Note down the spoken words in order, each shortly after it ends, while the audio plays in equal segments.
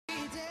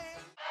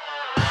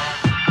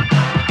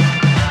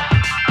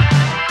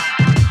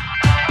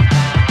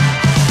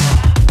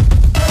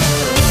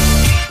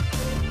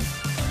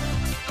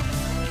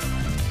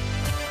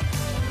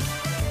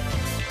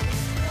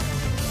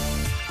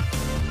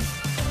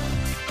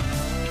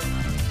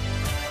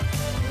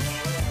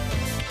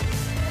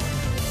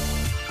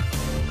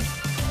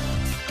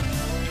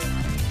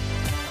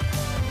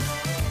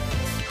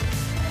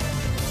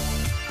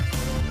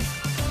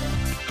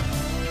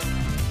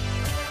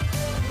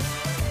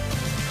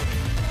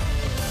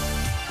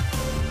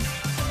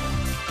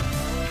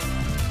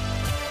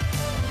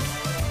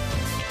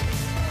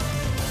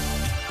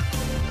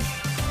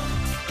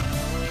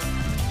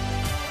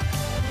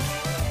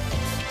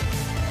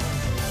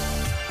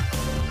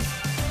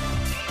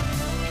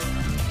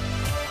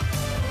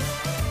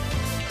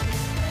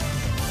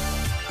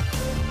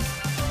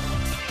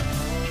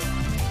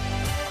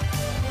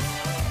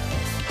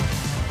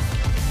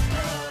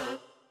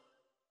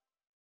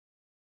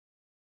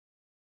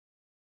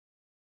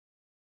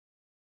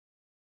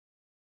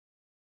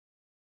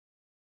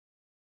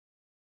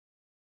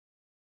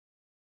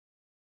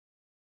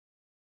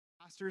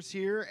pastors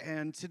here,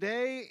 and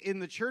today in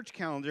the church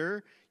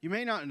calendar, you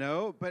may not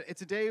know, but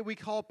it's a day we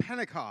call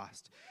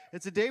Pentecost.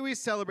 It's a day we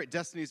celebrate.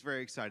 Destiny's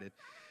very excited.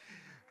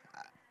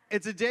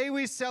 It's a day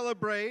we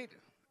celebrate.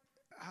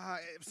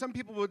 Some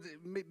people would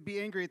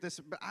be angry at this,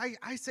 but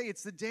I say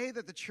it's the day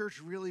that the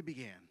church really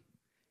began,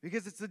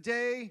 because it's the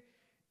day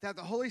that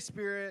the Holy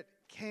Spirit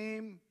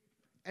came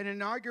and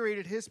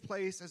inaugurated his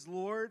place as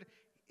Lord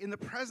in the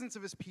presence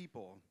of his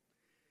people,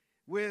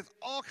 with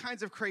all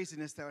kinds of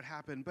craziness that would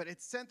happen, but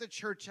it sent the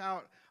church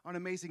out on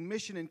amazing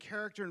mission and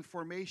character and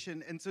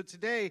formation. And so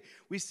today,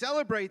 we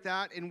celebrate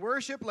that in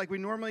worship like we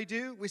normally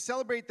do. We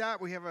celebrate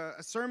that. We have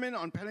a sermon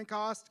on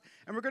Pentecost,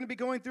 and we're going to be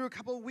going through a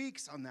couple of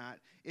weeks on that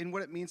in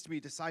what it means to be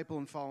a disciple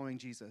and following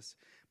Jesus.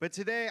 But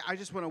today, I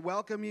just want to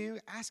welcome you,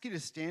 ask you to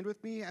stand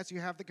with me as you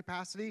have the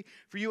capacity.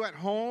 For you at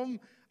home,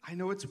 I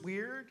know it's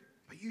weird,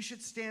 but you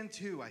should stand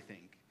too, I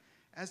think,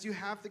 as you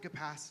have the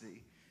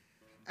capacity.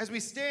 As we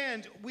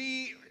stand,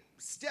 we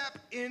step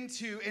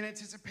into an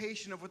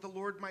anticipation of what the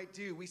Lord might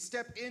do. We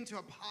step into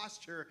a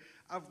posture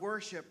of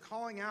worship,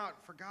 calling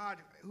out for God,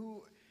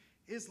 who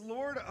is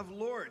Lord of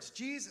Lords.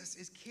 Jesus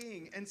is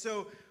King. And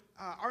so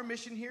our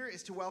mission here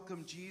is to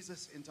welcome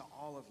Jesus into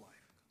all of life.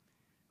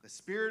 The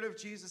Spirit of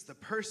Jesus, the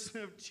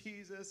person of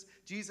Jesus,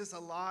 Jesus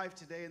alive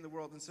today in the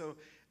world. And so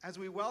as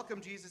we welcome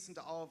Jesus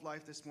into all of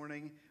life this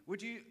morning,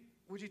 would you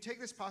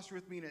take this posture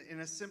with me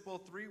in a simple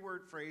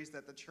three-word phrase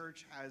that the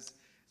church has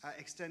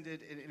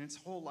extended in its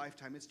whole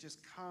lifetime? It's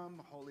just,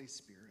 come, Holy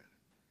Spirit.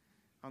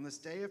 On this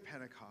day of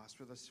Pentecost,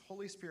 where the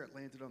Holy Spirit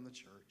landed on the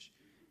church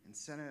and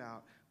sent it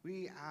out,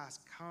 we ask,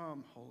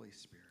 come, Holy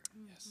Spirit.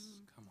 Yes,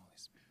 come, Holy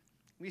Spirit.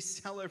 We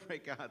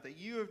celebrate, God, that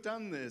you have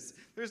done this.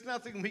 There's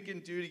nothing we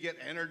can do to get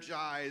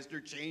energized or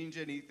change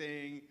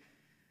anything.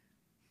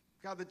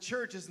 God, the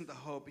church isn't the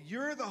hope.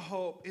 You're the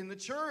hope in the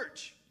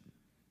church.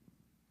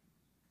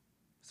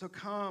 So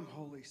come,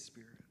 Holy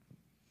Spirit.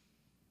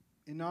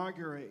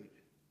 Inaugurate.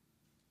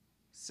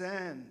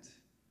 Send.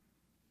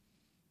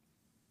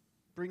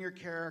 Bring your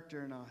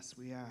character in us,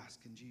 we ask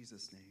in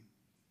Jesus' name.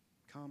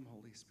 Come,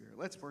 Holy Spirit.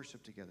 Let's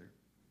worship together.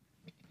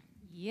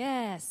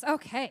 Yes,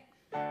 okay.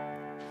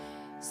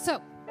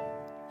 So,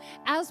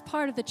 as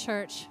part of the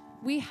church,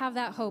 we have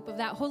that hope of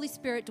that Holy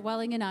Spirit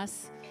dwelling in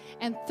us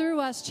and through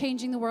us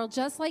changing the world,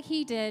 just like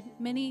he did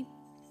many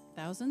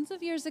thousands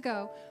of years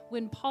ago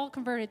when Paul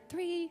converted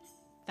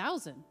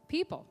 3,000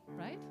 people,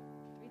 right?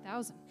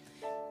 3,000.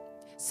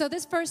 So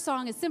this first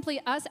song is simply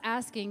us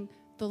asking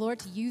the Lord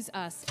to use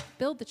us,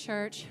 build the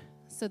church,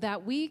 so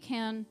that we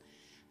can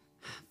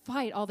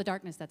fight all the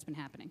darkness that's been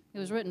happening. It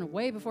was written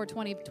way before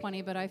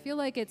 2020, but I feel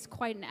like it's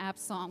quite an apt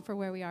song for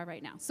where we are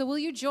right now. So will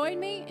you join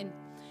me in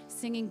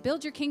singing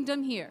Build Your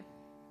Kingdom Here?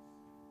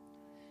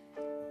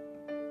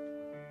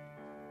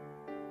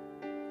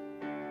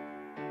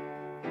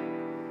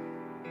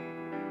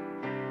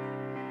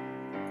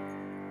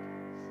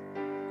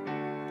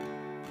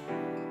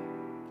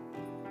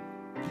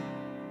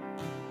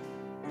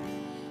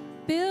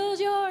 Build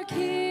your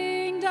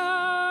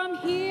kingdom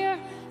here,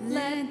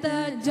 let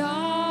the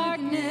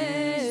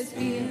darkness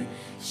fear.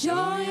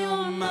 Show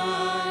your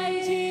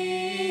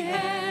mighty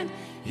hand,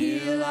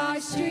 heal our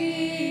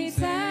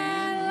streets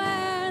and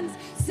lands.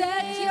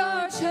 Set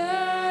your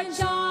church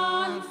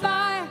on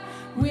fire,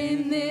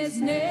 win this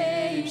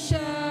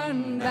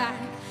nation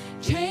back.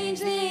 Change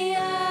the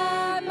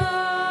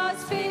atmosphere,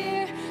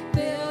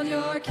 build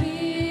your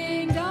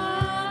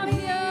kingdom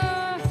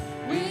here,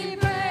 we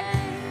pray.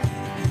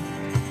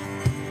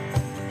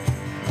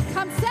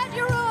 Come set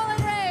your rule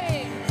and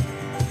reign.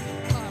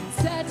 Come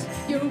set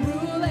your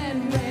rule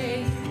and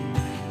reign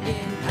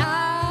in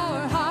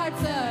our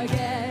hearts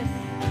again.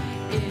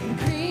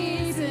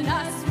 Increase in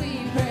us,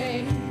 we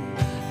pray.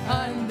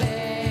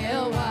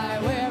 Unveil why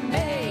we're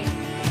made.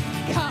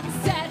 Come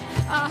set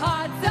our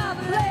hearts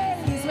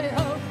ablaze with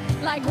hope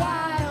like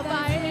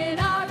wildfire in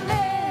our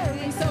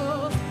very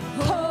souls.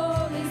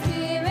 Holy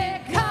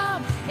Spirit,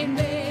 come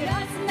invade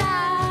us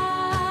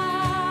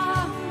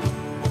now.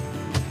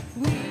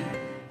 We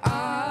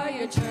are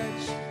your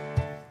church.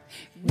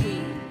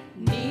 We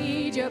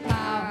need your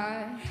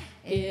power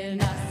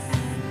in us.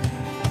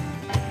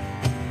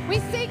 We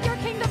seek your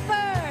kingdom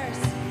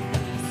first.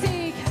 We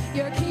seek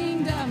your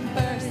kingdom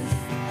first.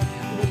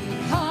 We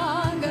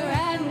hunger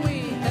and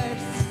we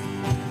thirst.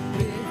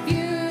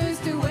 Refuse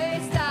to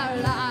waste our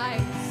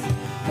lives,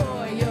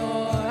 for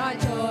you're our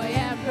joy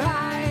and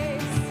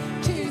prize.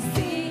 To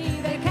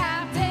see the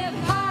captive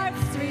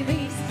hearts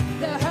released,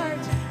 the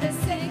hurt, the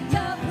sick,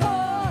 the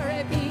poor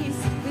at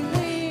peace.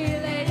 We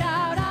lay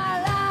down our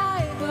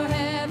life for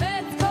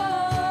heaven's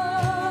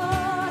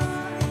cause.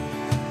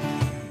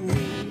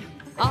 We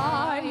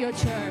are your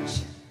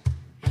church.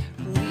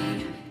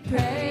 We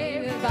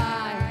pray with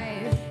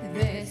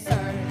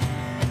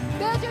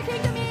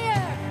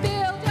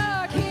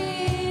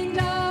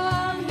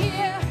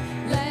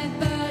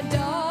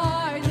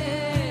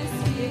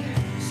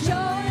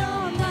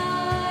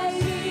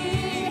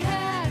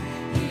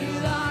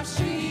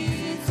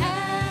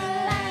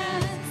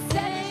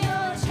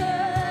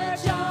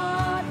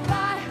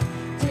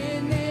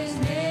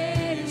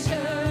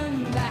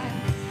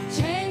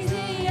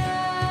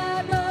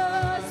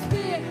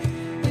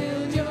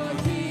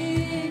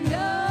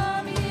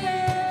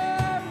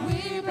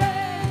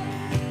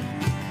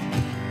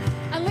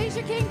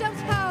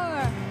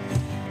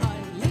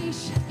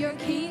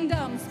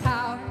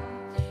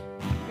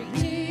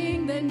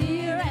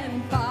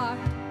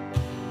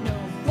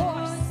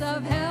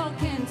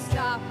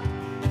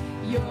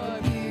your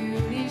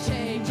beauty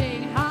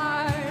changing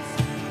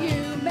hearts.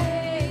 You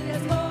made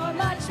us more,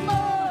 much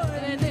more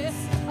than this.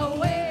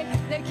 Awake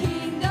the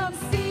kingdom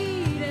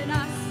seed in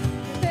us.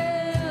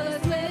 Fill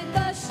us with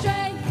the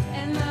strength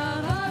and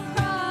love of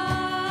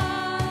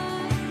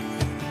Christ.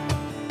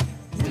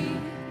 We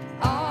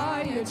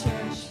are your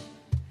church.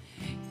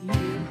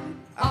 You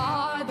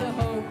are the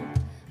hope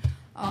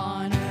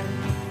on earth.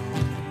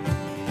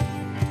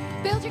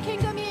 Build your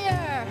kingdom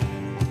here.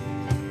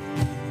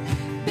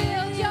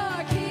 Build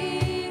your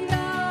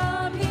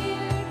kingdom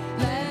here.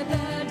 Let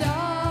the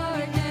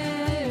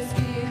darkness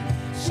fear.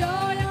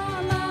 Show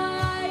your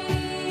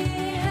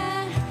mighty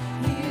hand.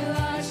 Heal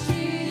our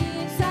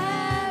streets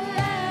and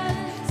land.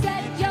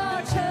 Set your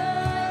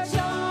church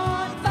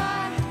on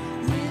fire.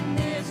 Win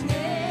this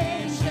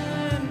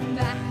nation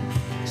back.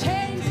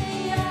 Change the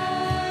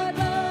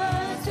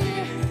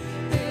atmosphere.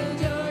 Build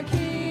your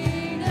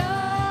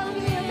kingdom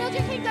here. Build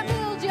your kingdom.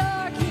 Build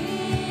your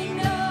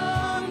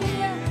kingdom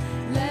here.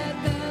 Let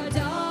the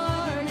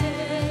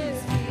darkness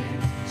fear.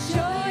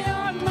 Show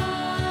your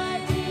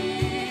mighty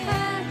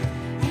hand.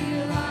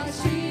 Heal our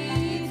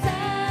streets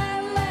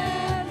and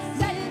land.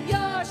 Set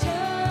your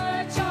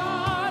church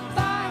on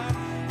fire.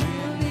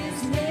 Build this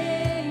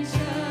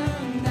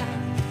nation back.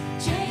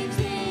 Change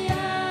the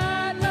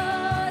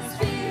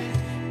atmosphere.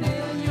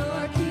 Build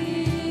your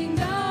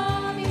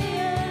kingdom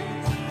here.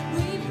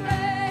 We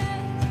pray.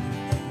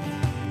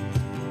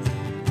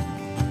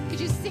 Could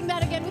you sing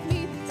that again with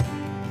me?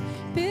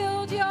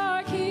 Build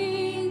your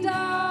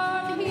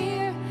kingdom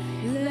here.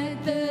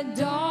 Let the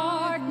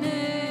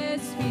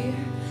darkness fear.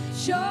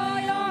 Show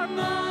your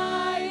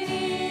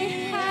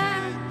mighty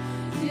hand.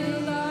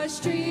 Fill our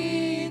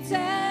streets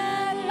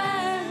and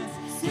lands.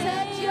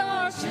 Set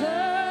your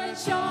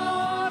church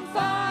on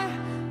fire.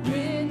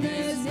 Bring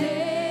this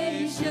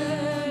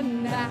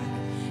nation back.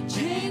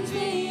 Change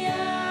the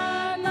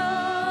atmosphere.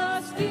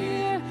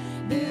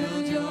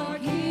 Build your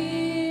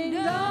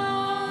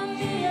kingdom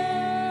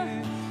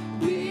here.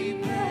 We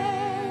pray.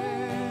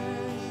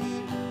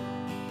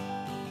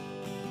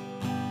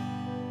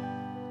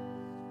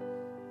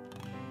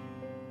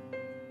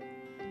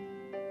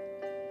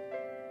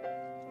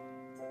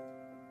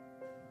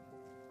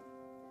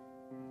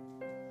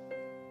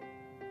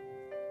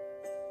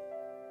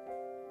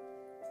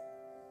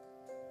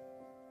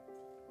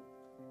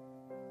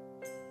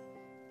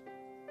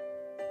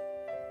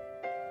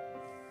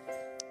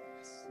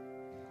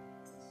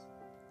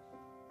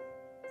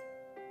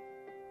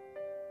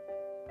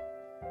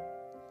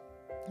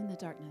 In the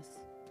darkness.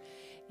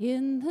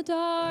 In the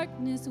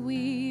darkness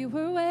we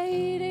were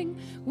waiting,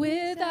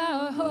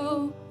 without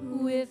hope,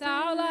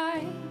 without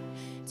light,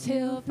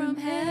 till from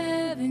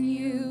heaven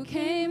you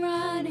came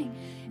running.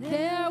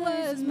 There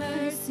was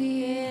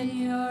mercy in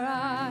your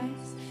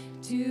eyes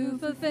to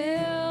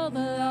fulfill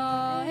the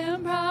law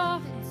and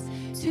prophets.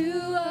 To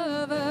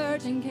a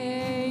virgin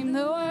came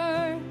the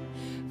word,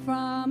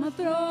 from a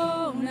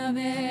throne of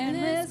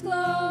endless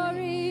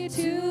glory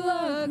to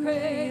a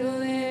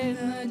cradle in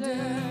the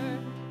dirt.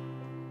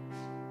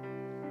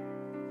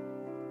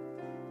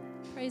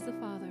 Praise the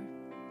Father.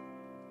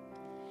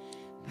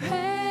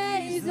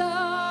 Praise the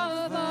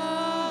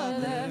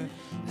Father,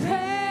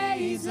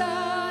 praise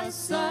the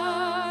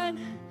Son,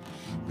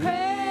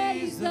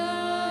 praise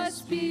the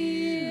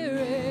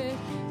Spirit,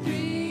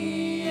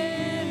 three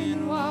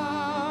in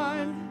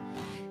one.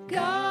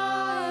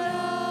 God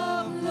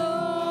of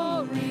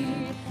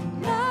glory,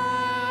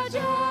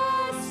 majesty,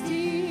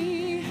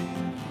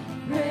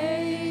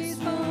 praise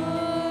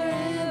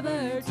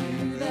forever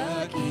to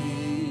the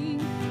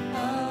King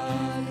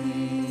of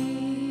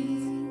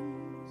Kings.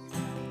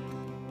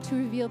 To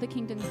reveal the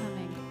kingdom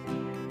coming.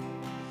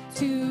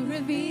 To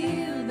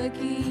reveal the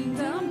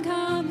kingdom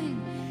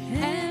coming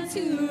and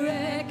to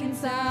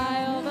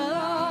reconcile the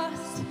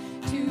lost,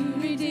 to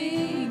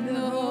redeem the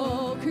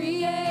whole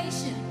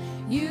creation.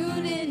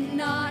 You did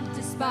not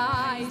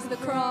despise the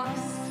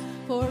cross,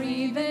 for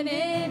even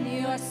in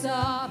your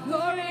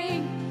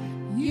suffering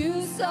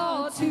you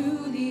saw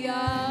to the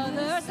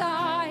other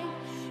side,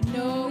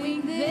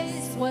 knowing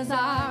this was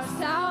our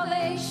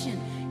salvation.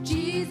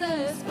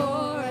 Jesus, for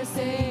our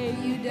sake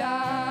you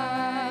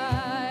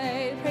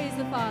died. Praise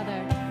the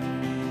Father.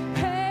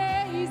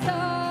 Praise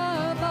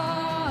the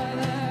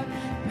Father.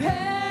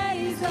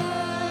 Praise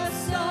the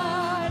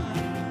Son.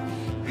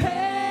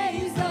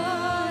 Praise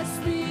the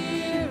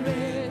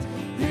Spirit.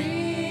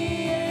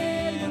 Three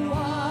in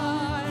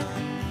one.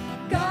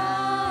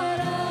 God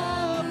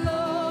of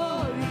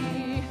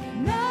glory,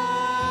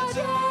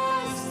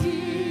 majesty.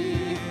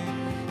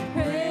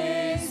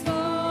 Praise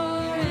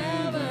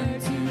forever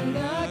to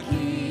the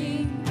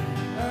King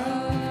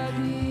of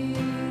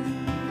Kings.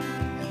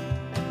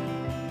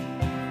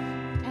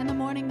 And the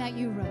morning that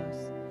you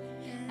rose.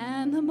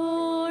 And the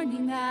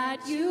morning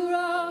that you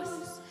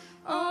rose,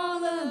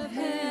 all of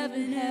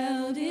heaven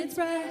held its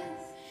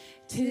breath,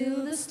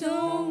 till the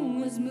stone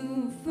was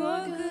moved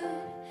for good,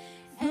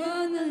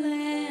 and the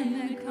Lamb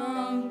had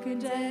conquered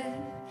death,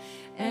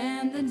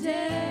 and the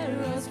dead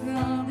rose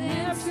from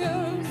their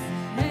tombs,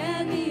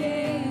 and the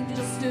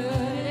angels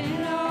stood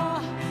in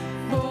awe,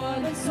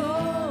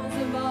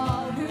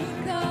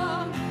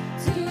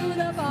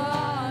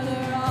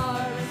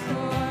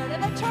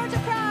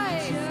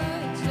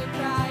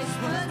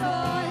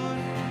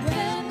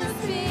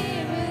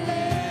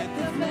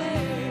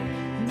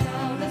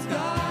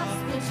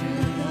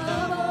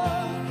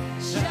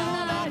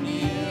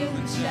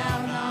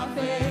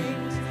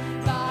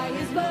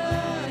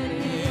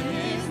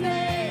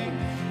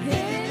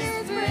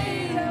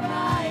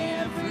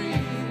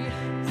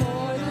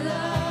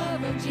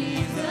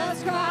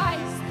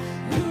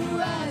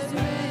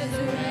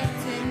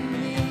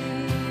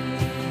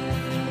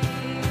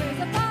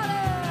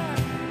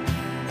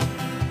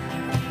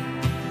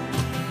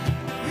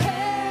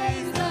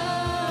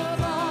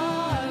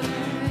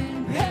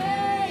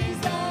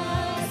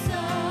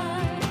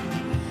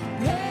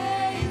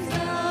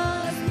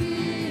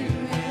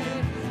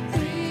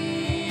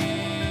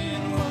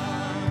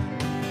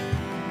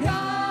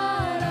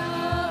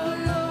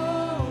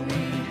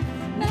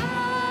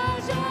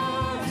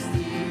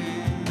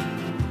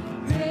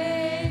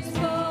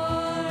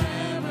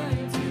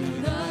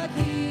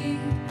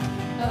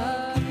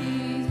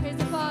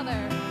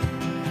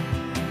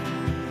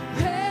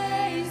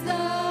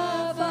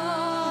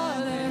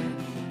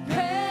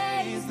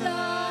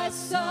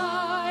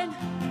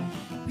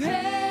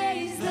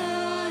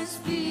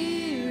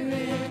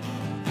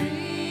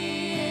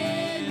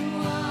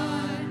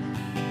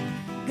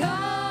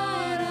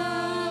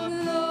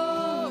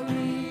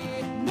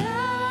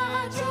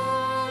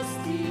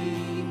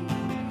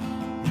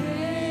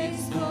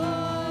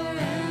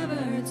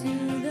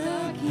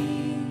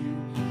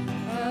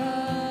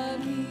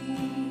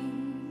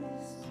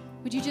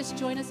 just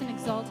join us in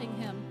exalting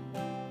him?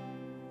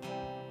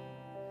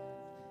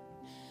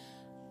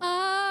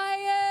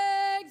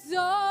 I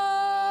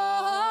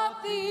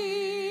exalt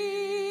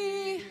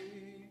thee.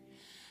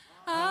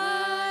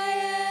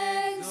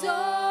 I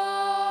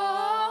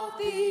exalt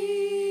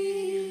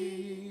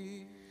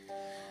thee.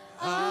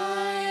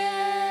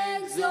 I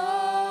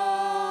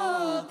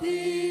exalt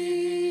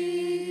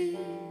thee.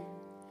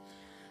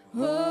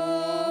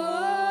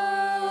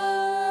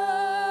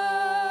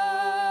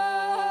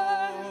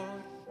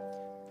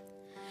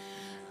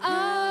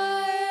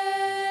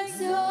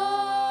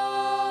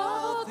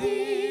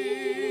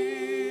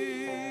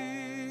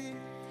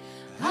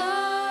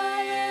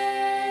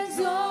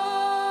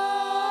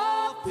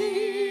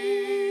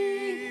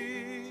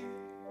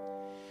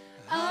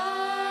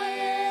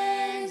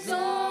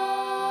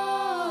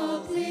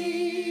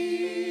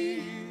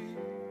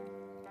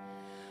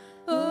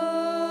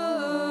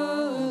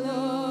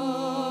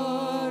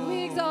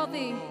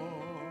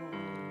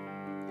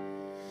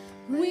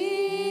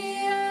 We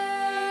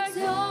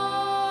exalt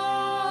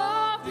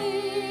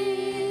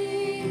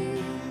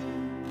thee.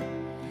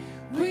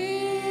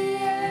 We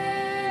exalt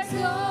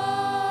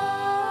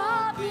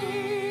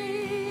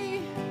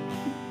thee.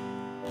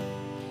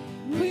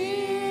 We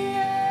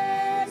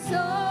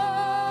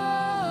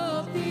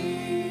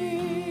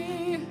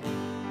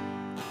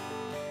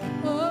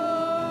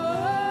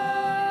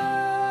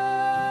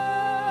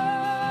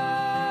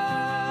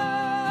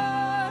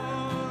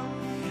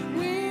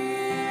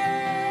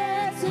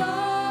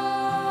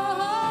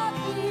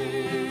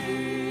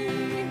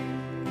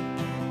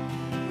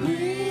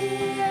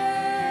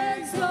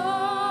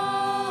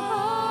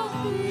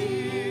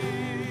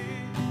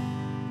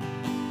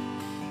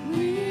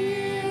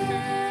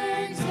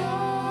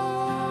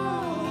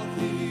exalt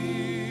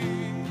thee.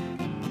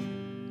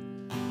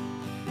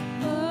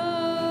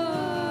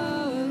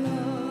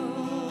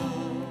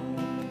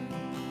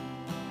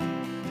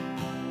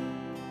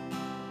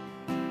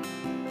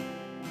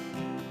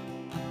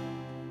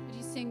 Would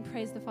you sing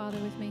Praise the Father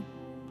with me?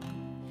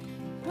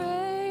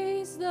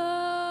 Praise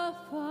the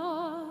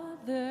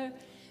Father,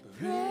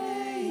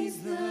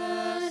 praise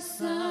the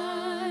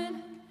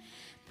Son,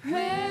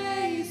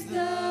 praise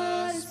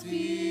the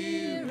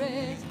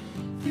Spirit,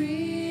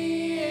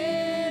 three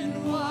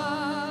in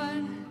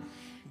one.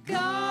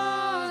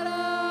 God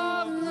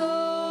of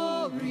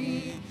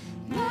glory,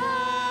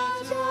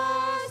 majesty,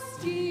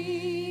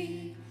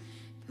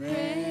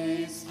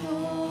 praise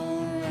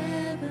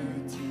forever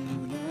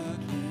to the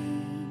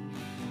King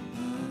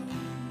of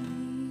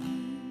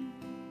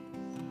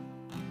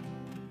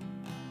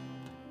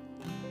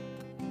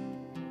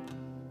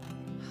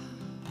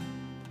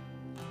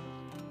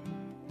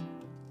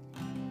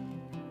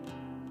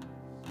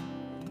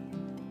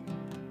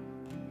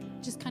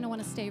just kind of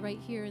want to stay right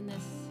here in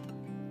this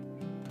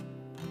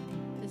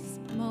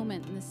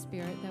moment, in this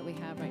spirit that we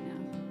have right now.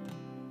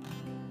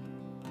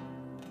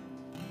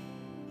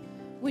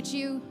 Would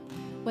you,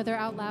 whether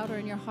out loud or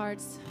in your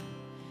hearts,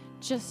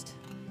 just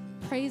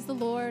praise the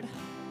Lord?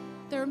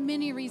 There are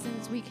many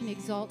reasons we can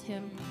exalt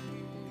him.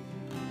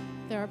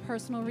 There are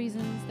personal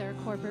reasons, there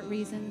are corporate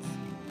reasons.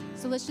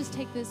 So let's just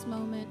take this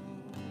moment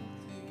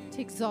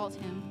to exalt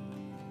him.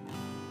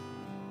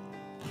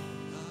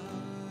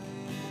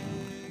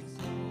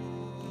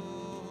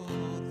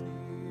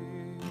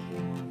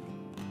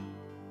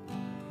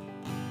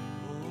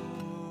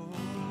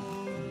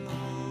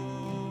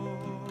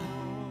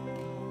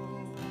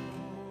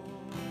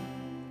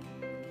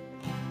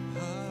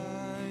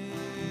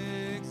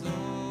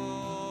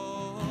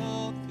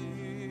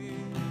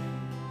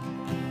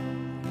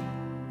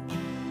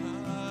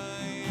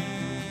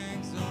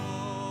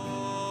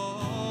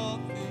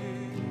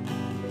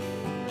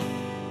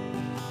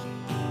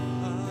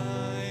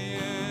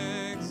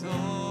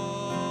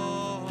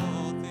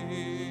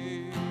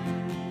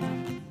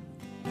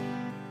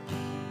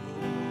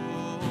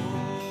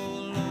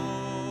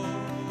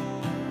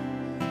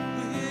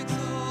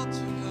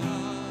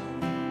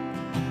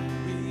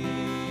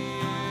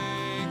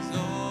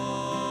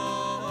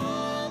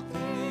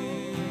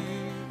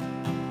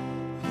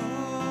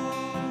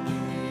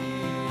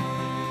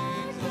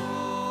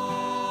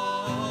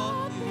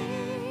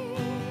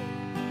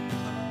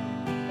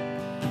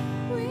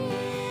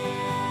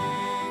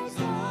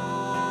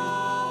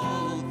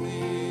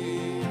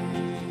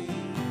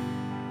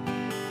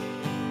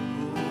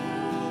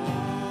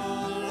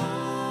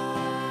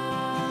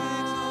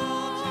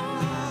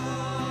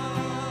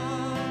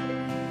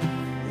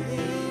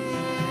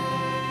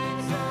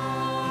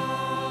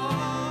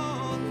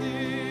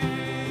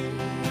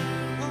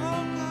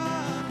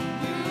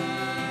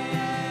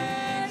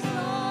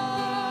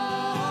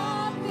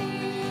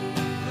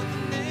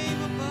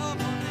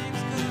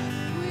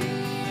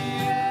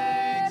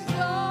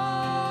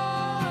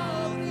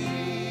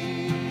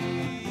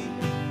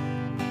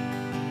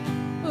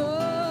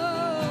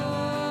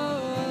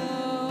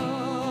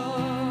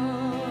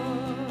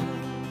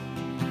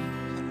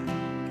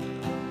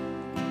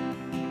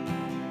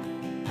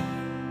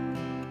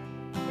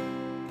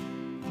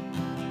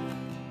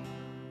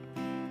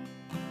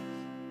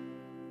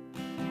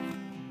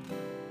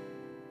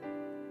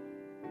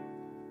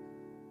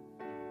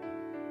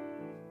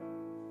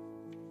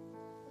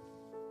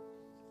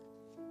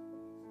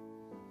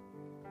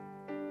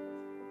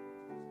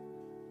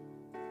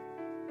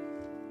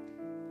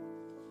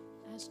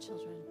 as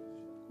children,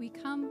 we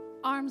come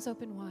arms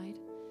open wide.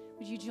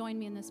 Would you join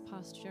me in this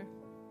posture?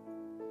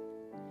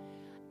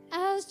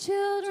 As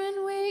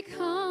children, we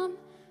come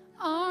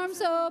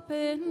arms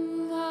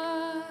open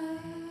wide.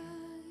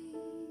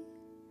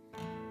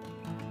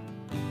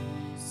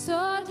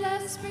 So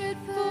desperate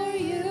for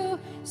you,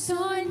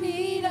 so in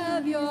need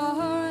of your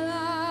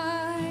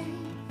life.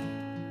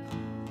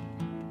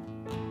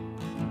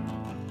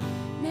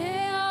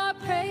 May our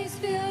praise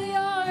fill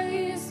your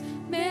ears,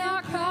 may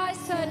our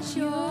cries touch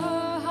your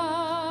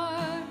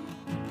heart.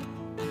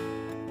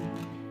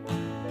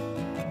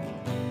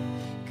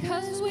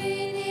 'Cause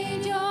we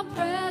need your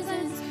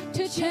presence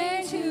to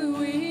change who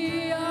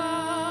we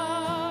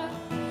are.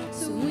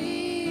 So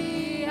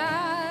we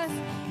ask,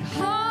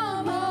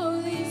 come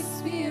Holy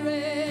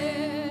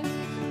Spirit,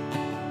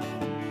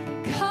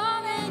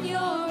 come in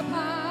your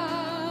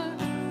power,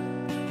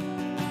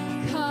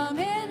 come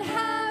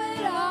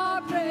inhabit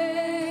our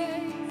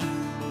praise.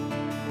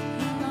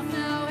 Come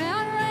now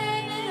and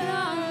reign in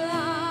our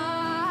lives.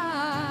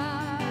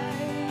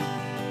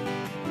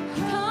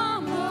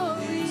 Come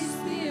Holy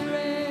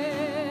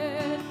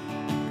Spirit,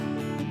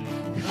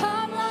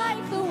 come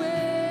like the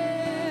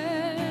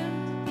wind,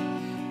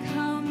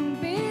 come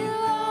be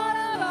Lord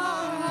of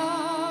our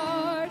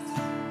hearts,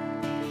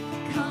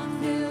 come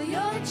fill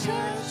your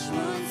church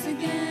once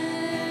again.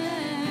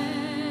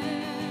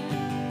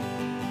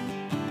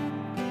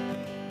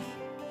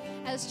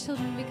 As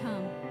children we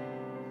come.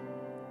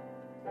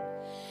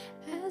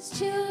 As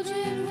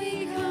children we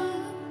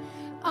come,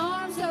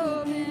 arms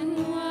open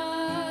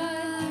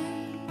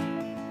wide.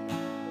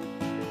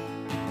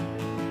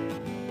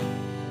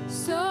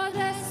 So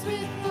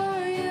desperate for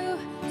you,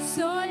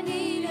 so in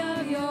need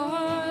of your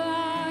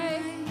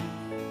life.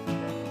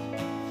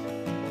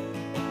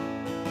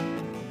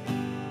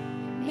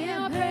 May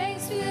our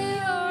praise fill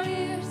your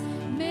ears,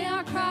 may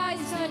our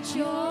cries touch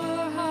your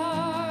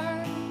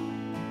heart.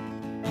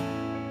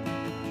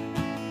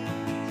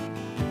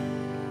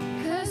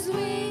 'Cause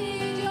we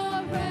need your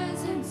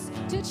presence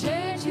to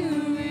change who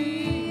we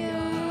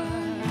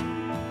are.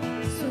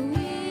 So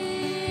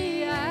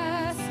we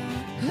ask,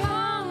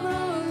 come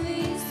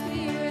Holy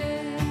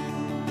Spirit,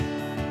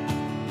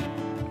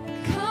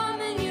 come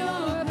in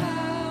your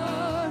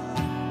power,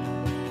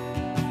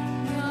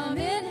 come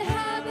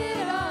inhabit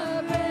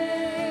our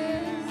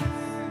praise.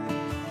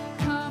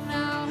 Come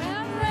now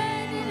and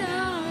reign in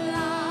our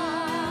lives.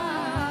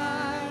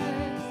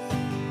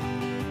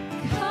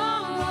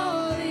 Come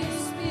Holy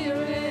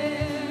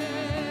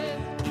Spirit,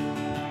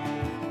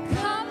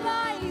 come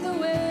like the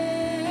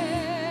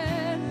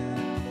wind,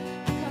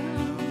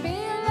 come be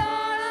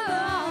Lord of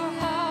our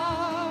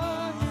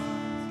hearts,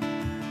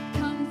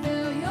 come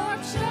fill your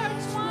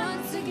church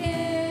once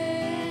again.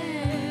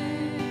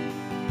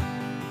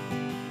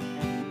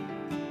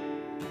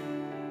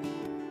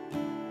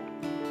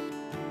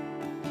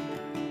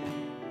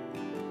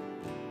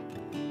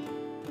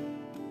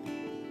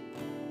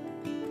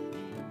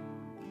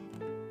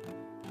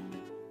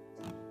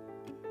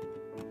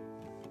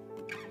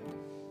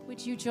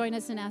 Would you join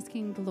us in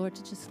asking the Lord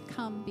to just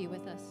come be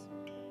with us?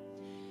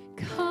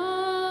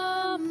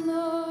 Come,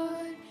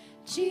 Lord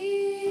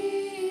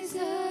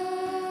Jesus,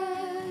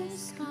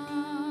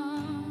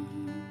 come.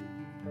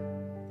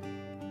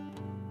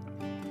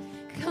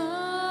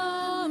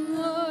 Come,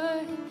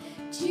 Lord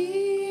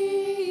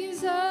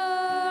Jesus,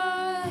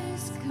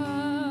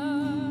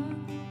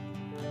 come.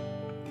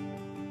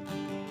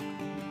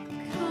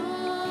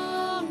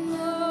 Come,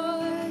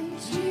 Lord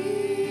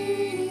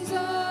Jesus,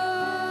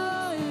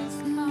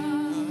 come.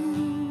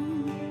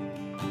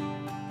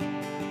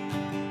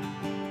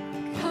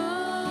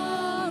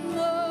 Come,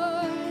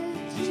 Lord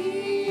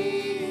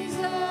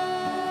Jesus,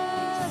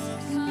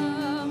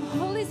 come.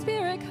 Holy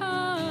Spirit,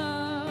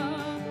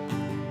 come.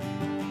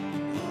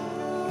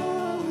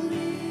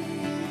 Holy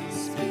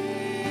Spirit,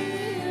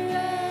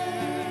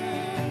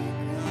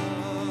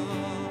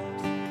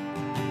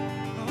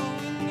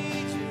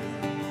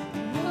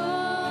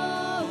 Holy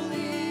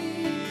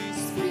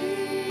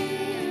Spirit,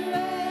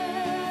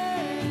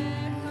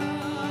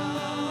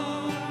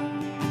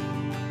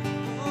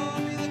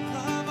 Holy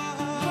Spirit,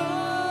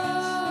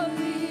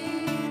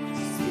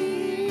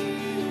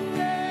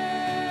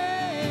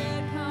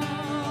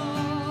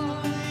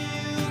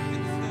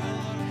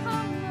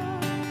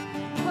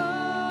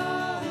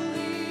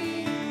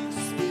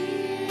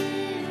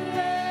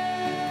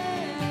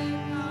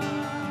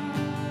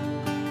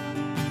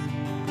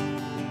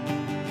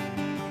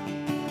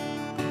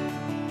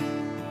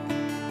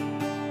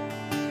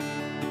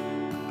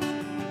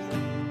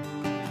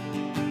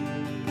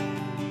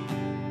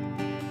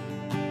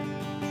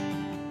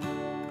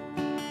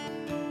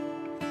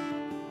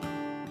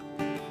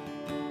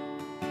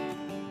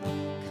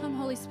 come,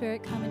 Holy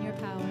Spirit, come in your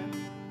power.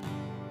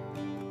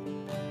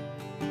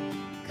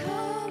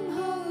 Come,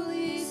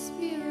 Holy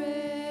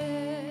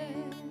Spirit,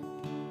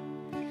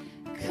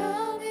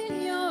 come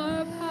in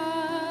your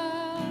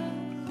power,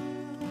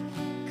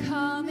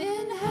 come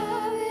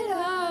inhabit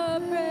our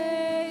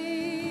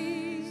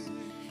praise,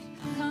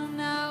 come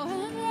now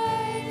and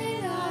reign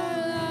in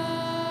our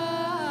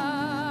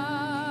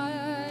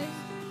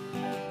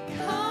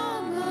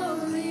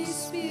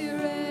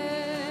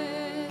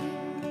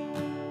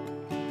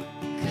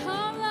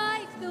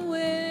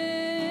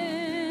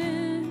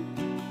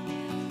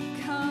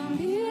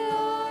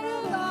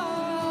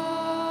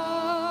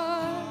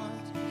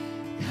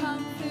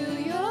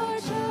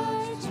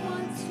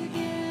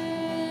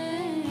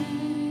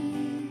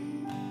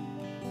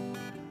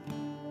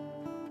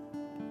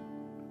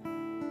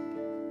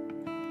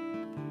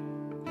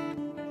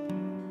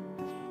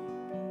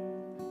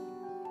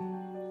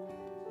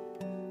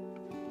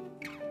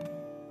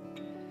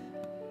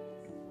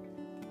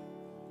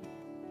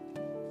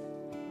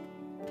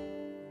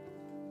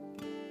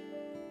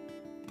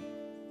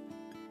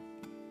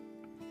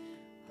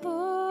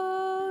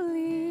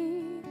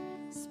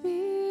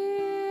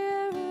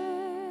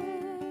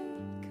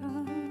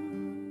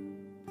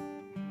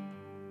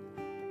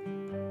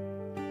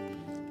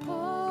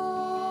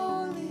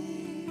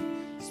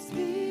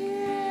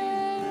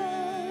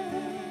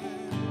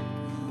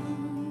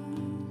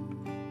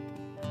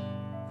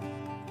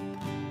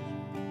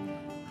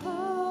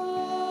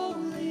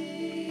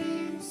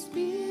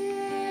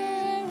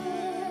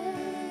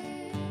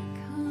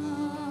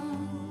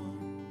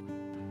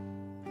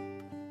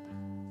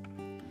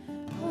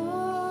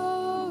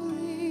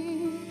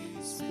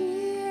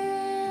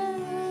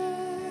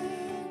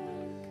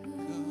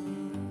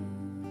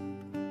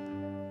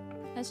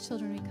As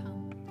children we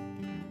come.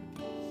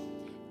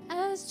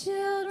 As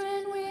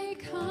children we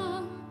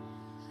come,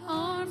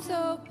 arms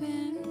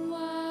open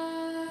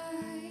wide.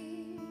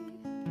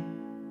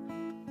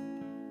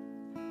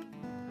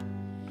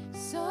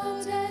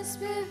 So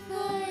desperate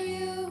for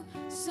you,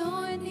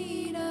 so in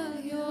need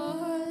of your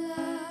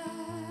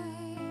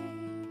light.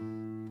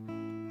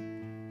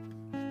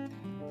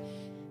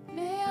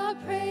 May our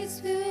praise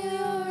fill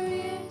your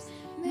ears,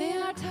 may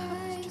our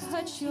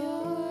touch your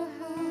heart.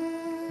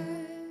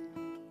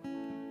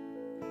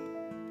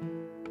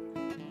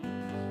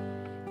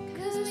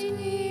 'Cause we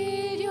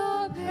need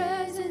your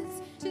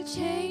presence to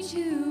change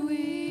who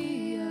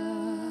we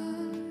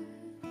are.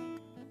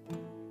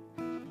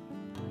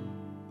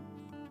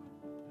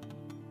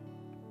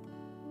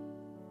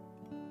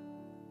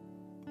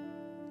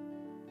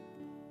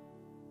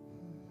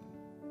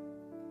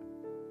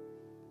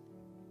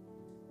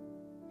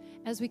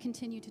 As we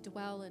continue to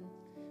dwell in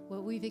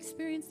what we've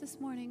experienced this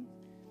morning,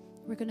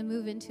 we're going to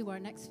move into our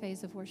next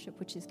phase of worship,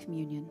 which is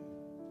communion.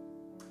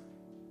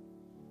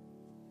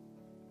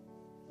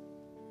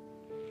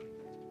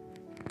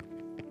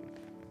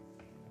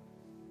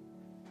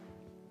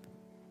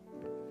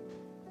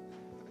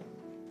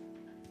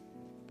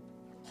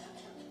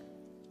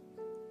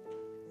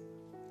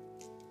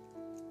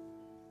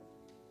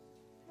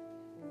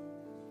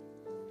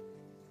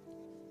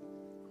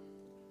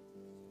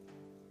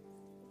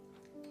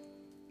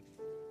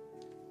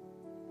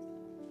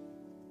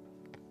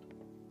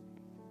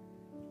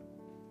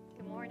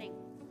 Good morning.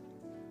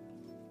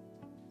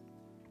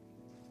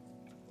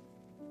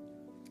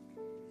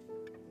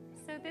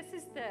 So this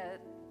is the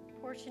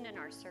portion in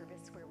our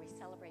service where we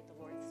celebrate the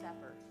Lord's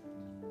Supper.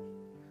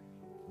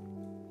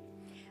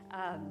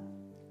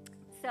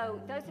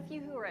 So those of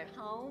you who are at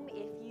home,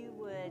 if you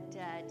would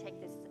take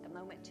this a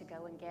moment to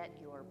go and get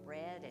your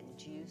bread and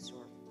juice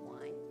or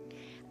wine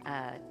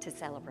to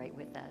celebrate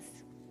with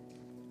us.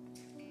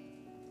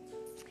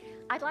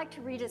 I'd like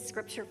to read a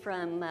scripture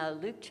from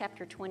Luke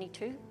chapter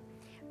 22.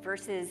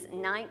 Verses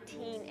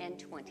 19 and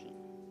 20.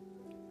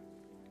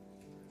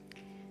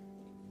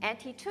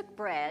 And he took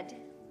bread,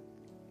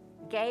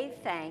 gave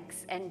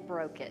thanks, and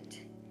broke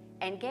it,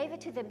 and gave it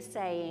to them,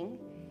 saying,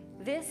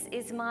 "This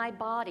is my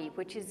body,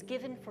 which is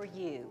given for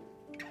you.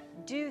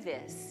 Do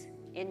this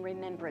in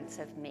remembrance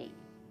of me."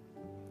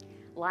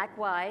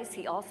 Likewise,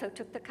 he also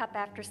took the cup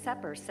after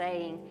supper,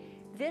 saying,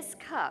 "This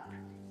cup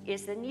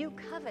is the new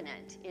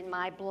covenant in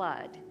my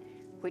blood,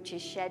 which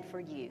is shed for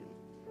you."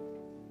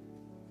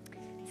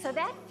 So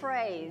that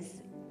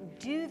phrase,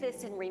 "do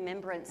this in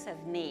remembrance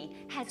of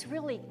me," has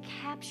really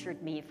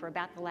captured me for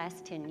about the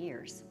last 10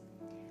 years.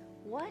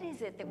 What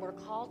is it that we're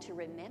called to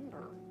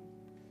remember?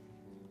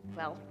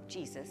 Well,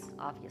 Jesus,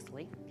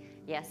 obviously,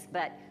 yes,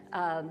 but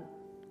the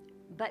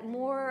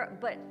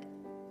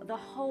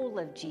whole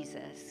of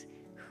Jesus,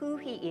 who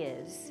he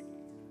is,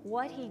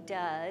 what he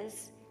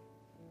does,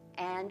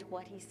 and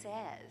what he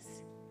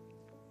says.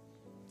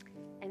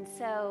 And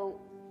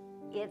so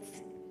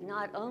it's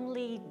not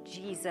only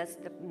Jesus,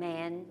 the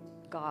man,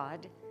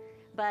 God,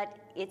 but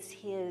it's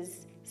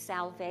his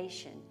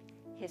salvation,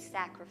 his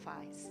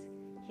sacrifice,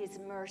 his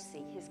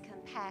mercy, his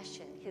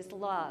compassion, his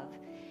love,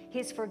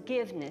 his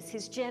forgiveness,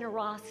 his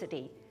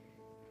generosity,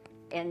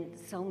 and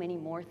so many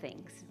more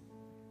things.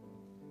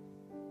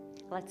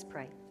 Let's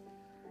pray.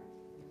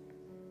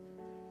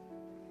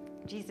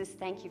 Jesus,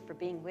 thank you for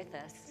being with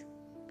us.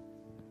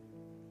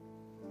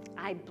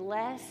 I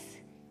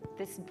bless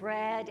this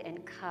bread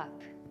and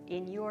cup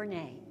in your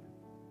name.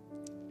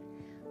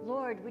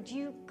 Lord, would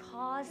you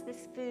cause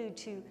this food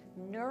to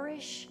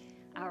nourish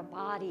our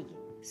body,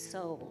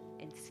 soul,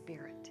 and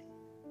spirit?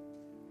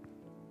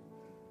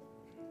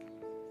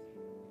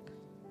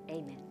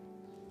 Amen.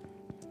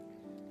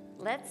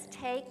 Let's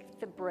take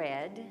the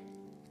bread,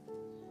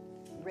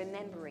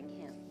 remembering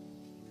him.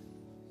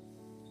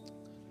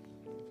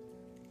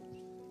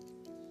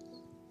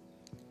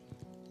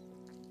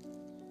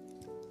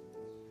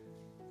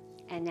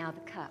 And now the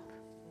cup,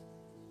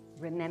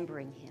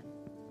 remembering him.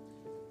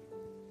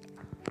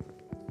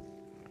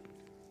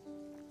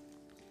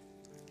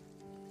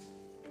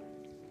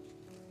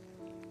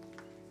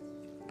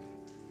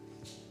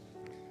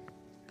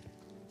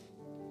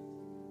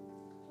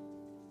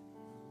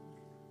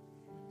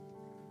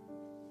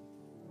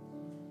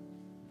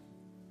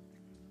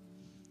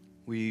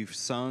 We've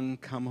sung,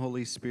 "Come,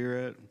 Holy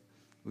Spirit."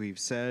 We've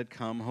said,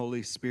 "Come,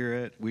 Holy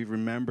Spirit." We've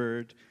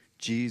remembered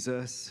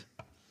Jesus.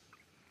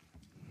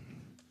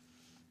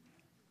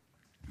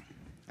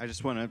 I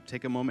just want to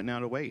take a moment now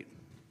to wait.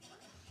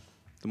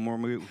 The more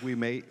we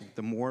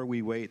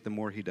wait, the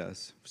more he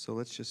does. So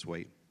let's just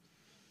wait.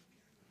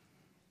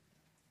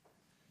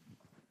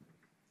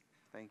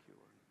 Thank you,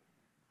 Lord.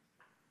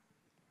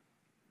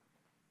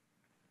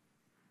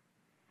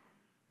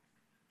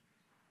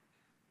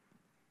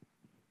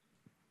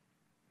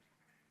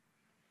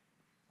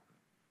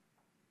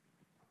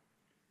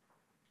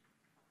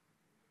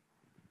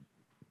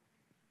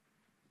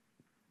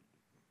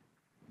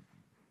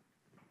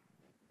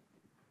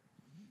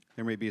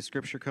 There may be a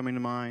scripture coming to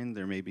mind.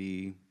 There may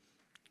be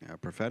a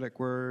prophetic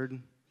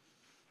word.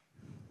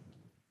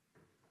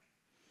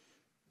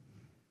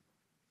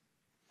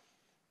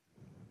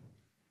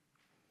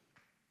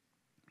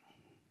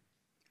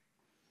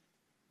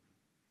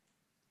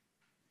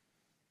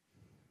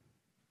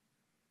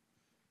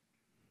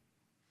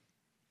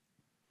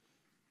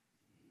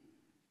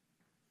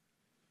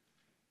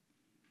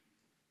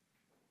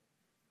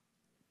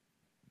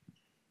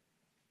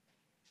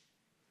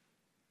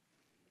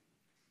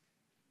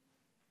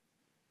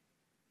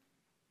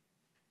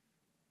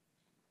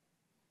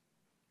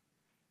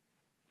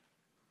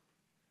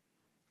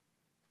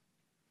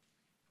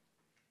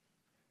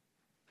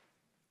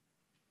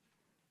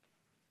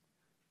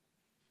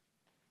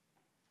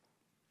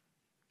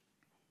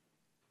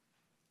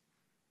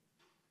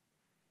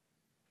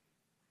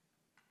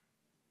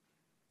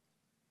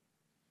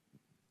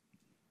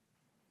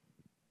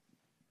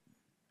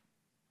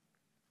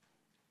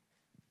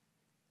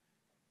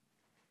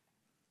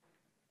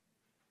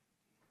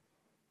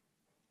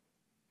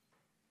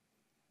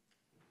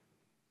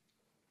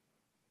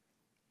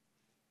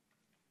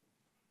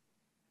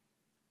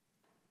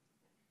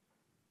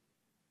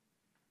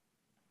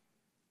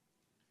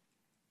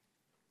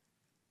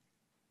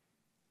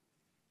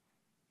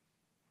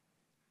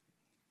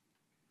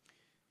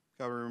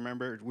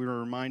 God, we were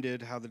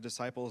reminded how the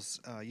disciples,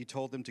 you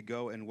told them to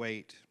go and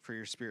wait for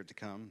your Spirit to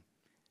come.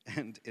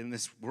 And in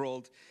this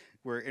world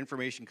where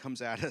information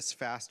comes at us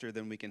faster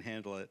than we can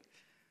handle it,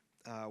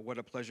 what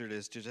a pleasure it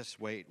is to just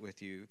wait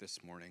with you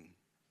this morning.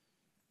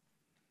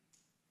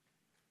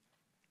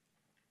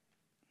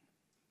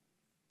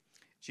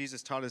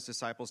 Jesus taught his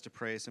disciples to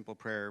pray a simple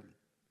prayer.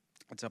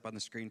 It's up on the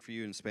screen for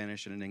you in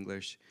Spanish and in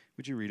English.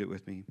 Would you read it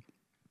with me?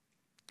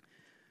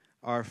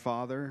 Our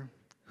Father,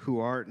 who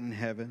art in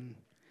heaven,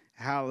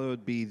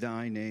 hallowed be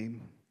thy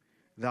name.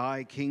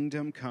 Thy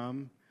kingdom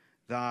come,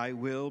 thy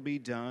will be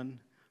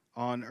done,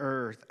 on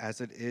earth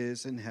as it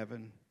is in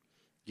heaven.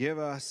 Give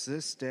us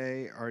this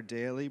day our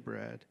daily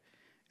bread,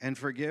 and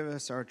forgive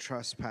us our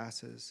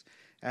trespasses,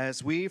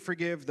 as we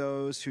forgive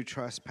those who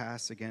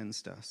trespass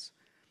against us.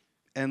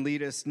 And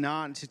lead us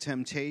not into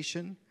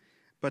temptation,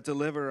 but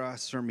deliver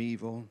us from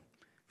evil.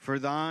 For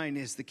thine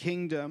is the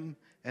kingdom,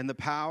 and the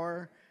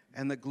power,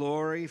 and the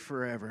glory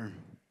forever.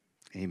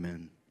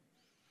 Amen.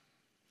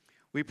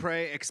 We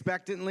pray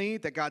expectantly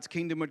that God's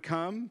kingdom would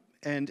come,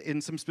 and in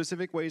some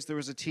specific ways, there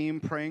was a team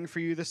praying for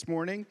you this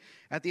morning.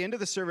 At the end of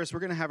the service, we're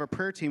going to have a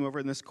prayer team over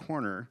in this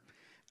corner,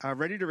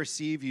 ready to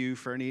receive you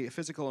for any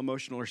physical,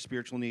 emotional, or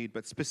spiritual need.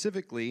 But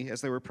specifically,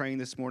 as they were praying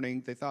this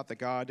morning, they thought that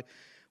God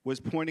was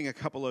pointing a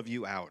couple of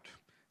you out.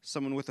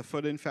 Someone with a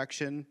foot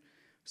infection,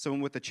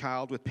 someone with a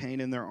child with pain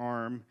in their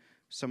arm,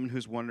 someone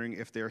who's wondering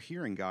if they're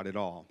hearing God at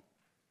all.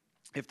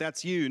 If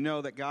that's you,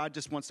 know that God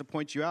just wants to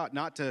point you out,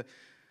 not to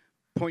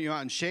point you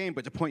out in shame,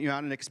 but to point you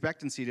out in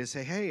expectancy, to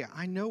say, hey,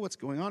 I know what's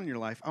going on in your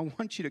life. I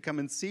want you to come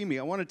and see me.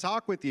 I want to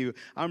talk with you.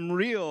 I'm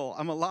real.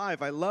 I'm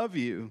alive. I love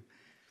you.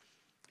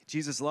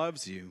 Jesus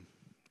loves you.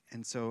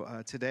 And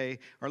so today,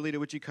 Arlita,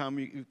 would you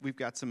come? We've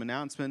got some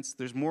announcements.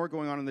 There's more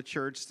going on in the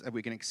church that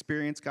we can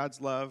experience God's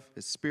love,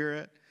 his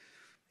Spirit,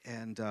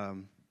 and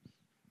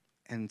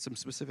some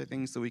specific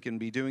things that we can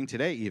be doing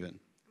today even.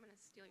 I'm going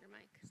to steal your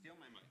mic. Steal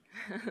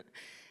my mic.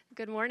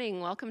 Good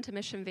morning. Welcome to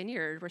Mission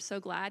Vineyard. We're so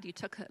glad you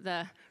took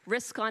the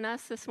risk on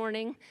us this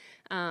morning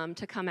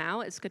to come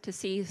out. It's good to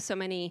see so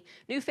many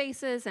new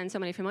faces and so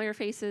many familiar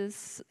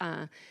faces.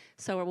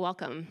 So we're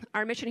welcome.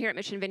 Our mission here at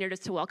Mission Vineyard is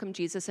to welcome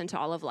Jesus into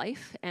all of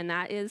life, and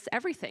that is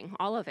everything,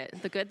 all of it,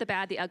 the good, the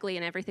bad, the ugly,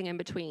 and everything in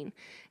between.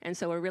 And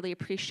so we really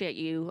appreciate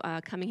you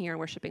coming here and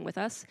worshiping with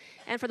us.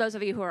 And for those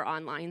of you who are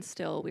online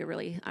still, we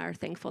really are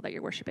thankful that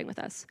you're worshiping with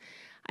us.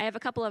 I have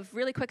a couple of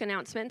really quick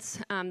announcements.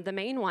 The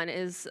main one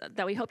is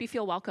that we hope you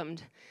feel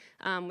welcomed.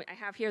 I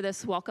have here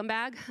this welcome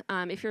bag.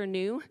 If you're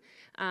new,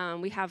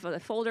 we have a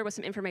folder with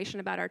some information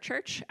about our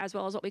church, as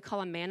well as what we call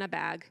a manna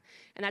bag.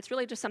 And that's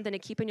really just something to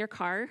keep in your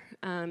car.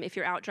 If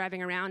you're out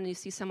driving around and you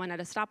see someone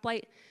at a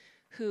stoplight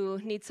who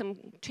needs some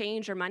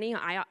change or money,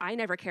 I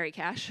never carry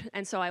cash,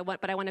 and so I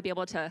want to be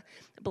able to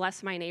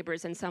bless my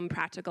neighbors in some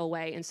practical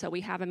way. And so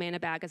we have a manna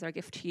bag as our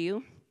gift to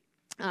you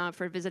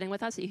for visiting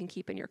with us that you can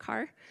keep in your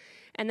car.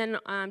 And then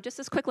just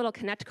this quick little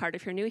Connect card,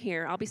 if you're new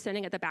here, I'll be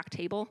standing at the back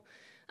table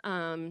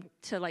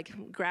to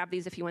grab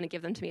these if you want to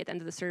give them to me at the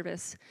end of the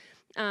service.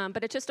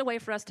 But it's just a way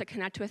for us to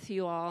connect with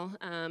you all.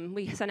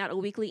 We send out a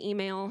weekly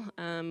email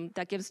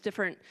that gives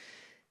different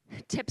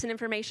tips and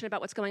information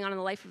about what's going on in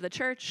the life of the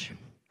church,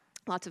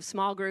 lots of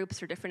small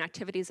groups or different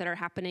activities that are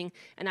happening,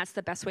 and that's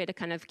the best way to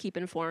kind of keep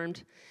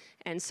informed.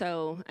 And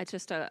so it's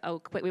just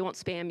we won't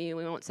spam you,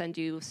 we won't send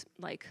you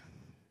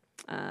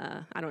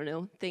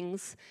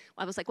things.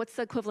 I was like, what's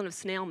the equivalent of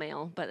snail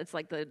mail? But it's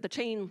like the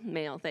chain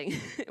mail thing.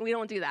 We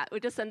don't do that. We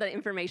just send the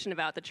information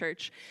about the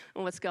church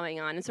and what's going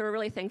on. And so we're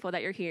really thankful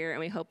that you're here, and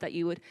we hope that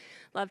you would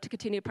love to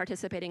continue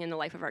participating in the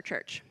life of our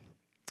church.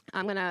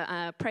 I'm going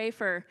to pray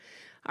for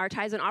our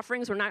tithes and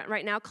offerings. We're not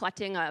right now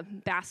collecting a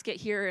basket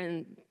here,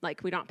 and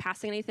we're not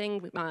passing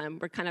anything.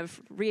 We're kind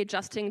of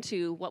readjusting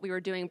to what we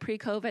were doing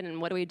pre-COVID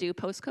and what do we do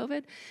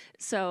post-COVID.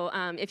 So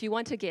if you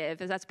want to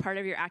give, as that's part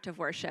of your act of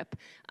worship,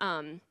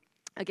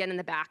 again, in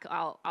the back,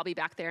 I'll be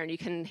back there, and you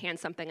can hand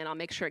something, and I'll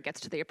make sure it gets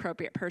to the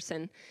appropriate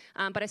person.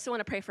 But I still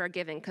want to pray for our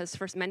giving, because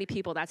for many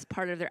people, that's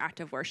part of their act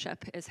of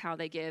worship, is how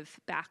they give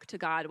back to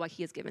God what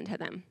he has given to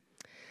them.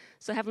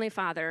 So Heavenly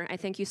Father, I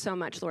thank you so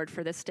much, Lord,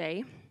 for this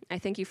day. I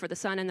thank you for the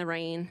sun and the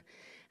rain.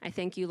 I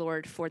thank you,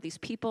 Lord, for these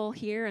people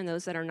here and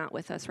those that are not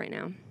with us right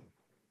now.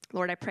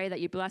 Lord, I pray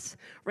that you bless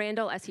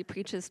Randall as he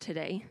preaches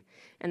today,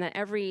 and that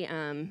every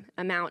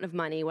amount of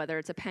money, whether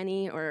it's a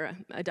penny or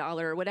a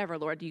dollar or whatever,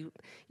 Lord, you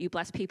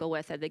bless people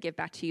with, that they give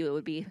back to you. It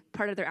would be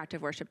part of their act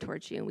of worship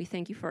towards you. And we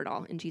thank you for it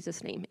all. In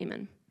Jesus' name,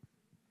 amen.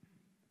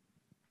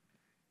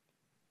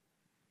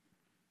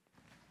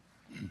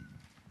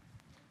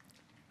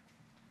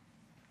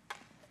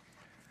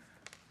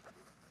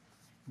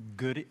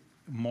 Good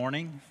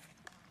morning.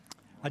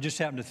 I just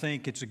happen to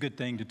think it's a good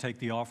thing to take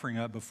the offering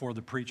up before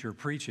the preacher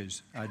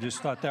preaches. I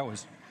just thought that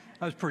was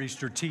pretty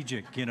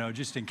strategic,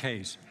 just in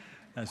case.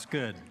 That's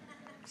good.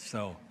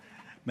 So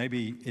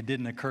maybe it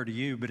didn't occur to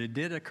you, but it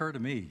did occur to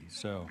me.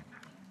 So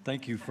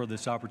thank you for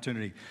this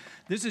opportunity.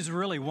 This is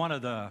really one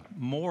of the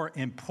more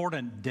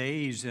important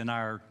days in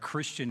our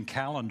Christian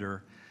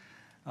calendar,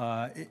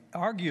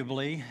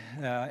 arguably,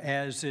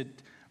 as it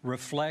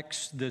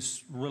reflects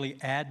this really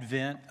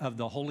advent of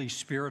the Holy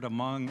Spirit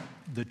among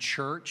the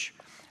church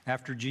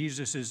after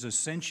Jesus'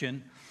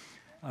 ascension.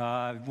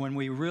 When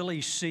we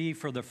really see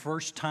for the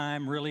first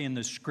time, really in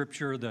the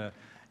Scripture, the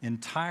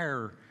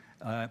entire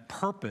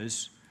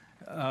purpose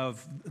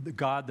of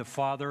God the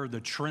Father,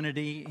 the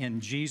Trinity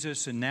in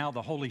Jesus, and now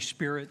the Holy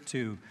Spirit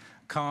to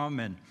come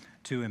and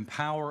to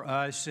empower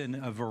us in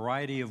a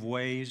variety of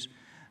ways.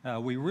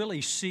 We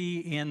really see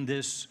in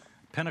this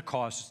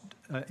Pentecost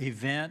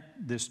event,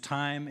 this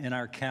time in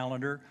our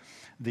calendar,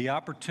 the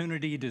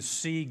opportunity to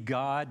see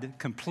God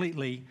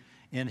completely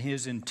in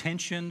His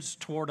intentions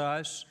toward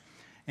us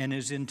and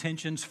His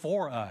intentions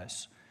for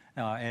us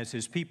as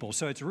His people.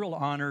 So it's a real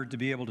honor to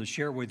be able to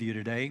share with you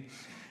today.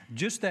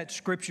 Just that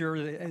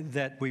scripture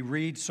that we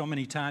read so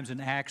many times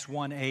in Acts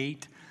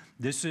 1:8,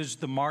 this is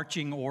the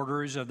marching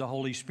orders of the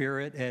Holy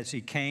Spirit as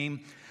He came,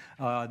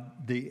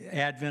 the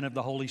advent of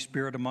the Holy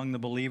Spirit among the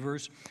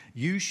believers.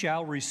 You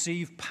shall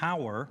receive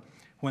power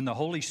when the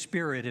Holy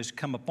Spirit has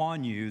come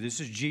upon you. This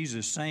is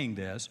Jesus saying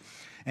this.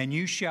 And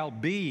you shall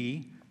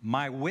be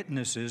my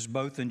witnesses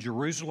both in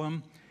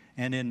Jerusalem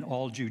and in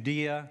all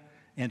Judea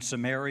and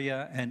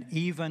Samaria and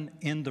even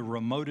in the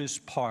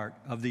remotest part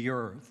of the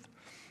earth.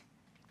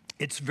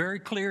 It's very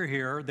clear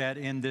here that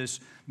in this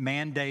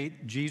mandate,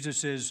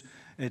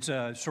 it's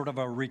a sort of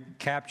a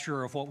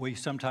recapture of what we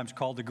sometimes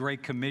call the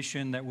Great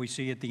Commission that we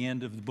see at the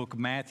end of the book of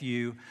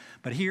Matthew.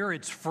 But here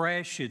it's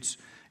fresh, it's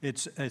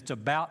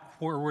about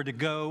where we're to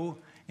go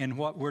and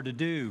what we're to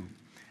do.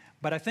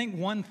 But I think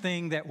one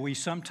thing that we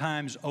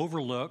sometimes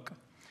overlook,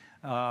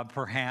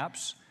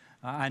 perhaps,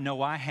 I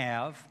know I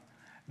have,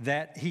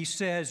 that He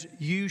says,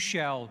 you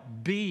shall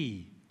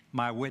be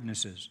my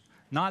witnesses.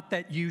 Not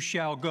that you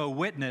shall go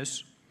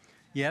witness.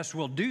 Yes,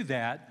 we'll do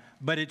that,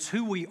 but it's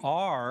who we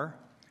are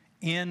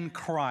in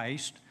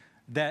Christ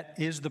that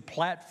is the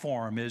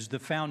platform, is the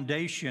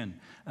foundation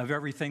of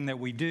everything that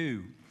we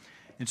do.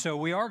 And so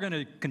we are going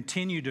to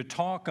continue to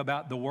talk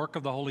about the work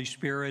of the Holy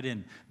Spirit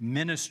in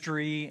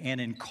ministry and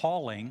in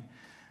calling,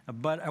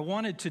 but I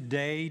wanted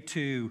today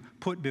to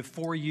put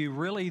before you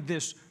really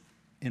this,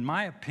 in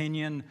my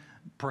opinion,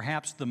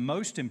 perhaps the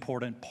most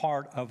important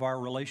part of our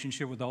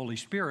relationship with the Holy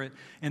Spirit,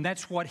 and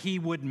that's what He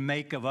would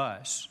make of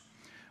us.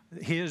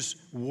 His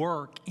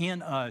work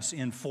in us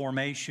in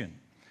formation.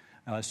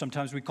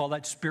 Sometimes we call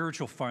that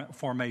spiritual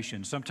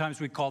formation. Sometimes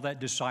we call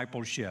that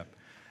discipleship.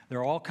 There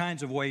are all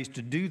kinds of ways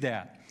to do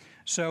that.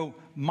 So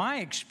my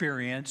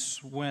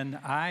experience when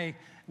I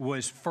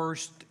was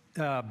first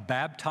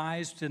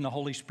baptized in the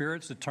Holy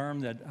Spirit, it's a term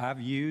that I've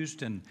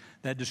used and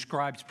that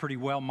describes pretty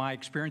well my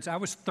experience. I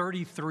was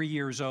 33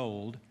 years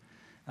old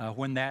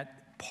when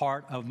that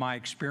part of my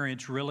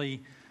experience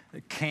really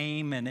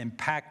came and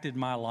impacted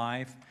my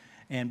life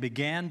and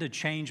began to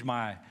change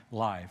my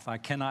life. I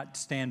cannot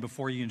stand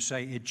before you and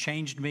say it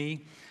changed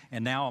me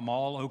and now I'm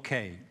all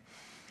okay.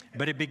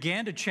 But it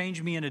began to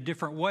change me in a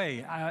different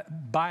way.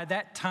 By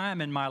that time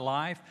in my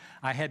life,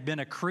 I had been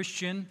a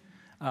Christian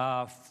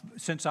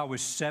since I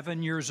was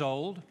 7 years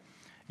old.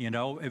 You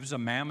know, it was a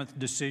mammoth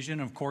decision.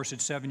 Of course, at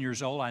 7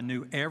 years old, I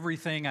knew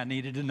everything I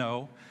needed to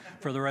know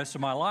for the rest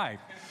of my life.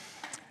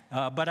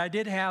 But I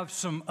did have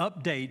some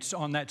updates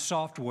on that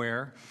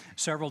software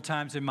several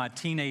times in my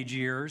teenage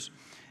years.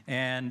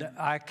 And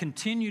I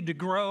continued to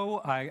grow.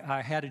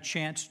 I had a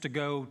chance to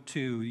go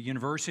to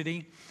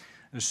university,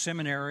 a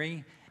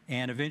seminary,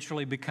 and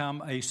eventually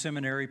become a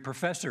seminary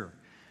professor.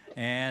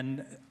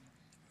 And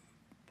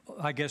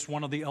I guess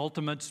one of the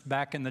ultimates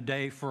back in the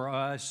day for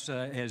us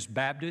as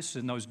Baptists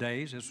in those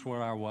days, that's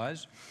where I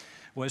was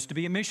to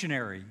be a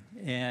missionary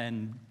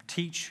and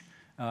teach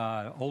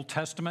Old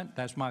Testament,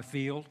 that's my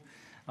field,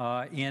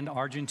 in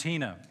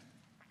Argentina.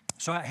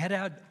 So I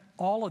had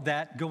all of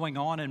that going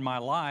on in my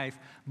life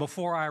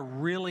before I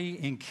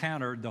really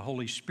encountered the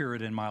Holy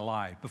Spirit in my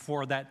life,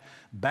 before that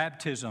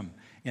baptism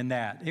in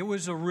that. It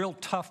was a real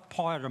tough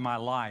part of my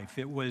life.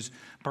 It was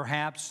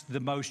perhaps the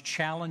most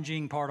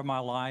challenging part of my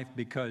life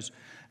because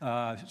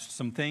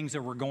some things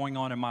that were going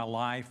on in my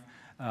life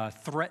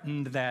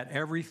threatened that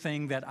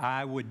everything that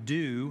I would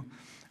do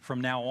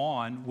from now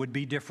on would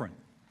be different.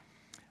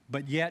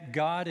 But yet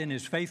God in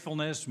His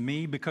faithfulness,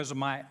 me because of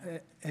my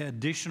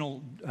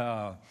additional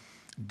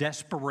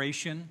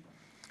desperation,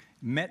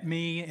 met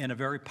me in a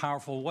very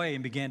powerful way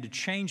and began to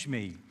change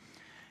me.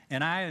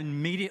 And I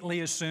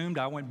immediately assumed,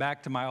 I went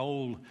back to my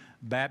old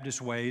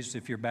Baptist ways.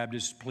 If you're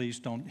Baptist, please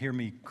don't hear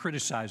me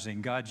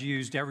criticizing. God's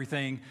used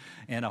everything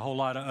and a whole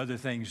lot of other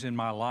things in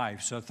my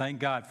life. So thank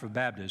God for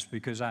Baptists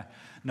because I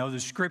know the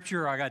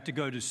Scripture. I got to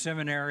go to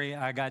seminary.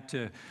 I got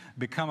to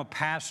become a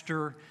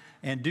pastor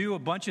and do a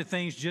bunch of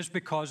things just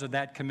because of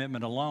that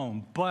commitment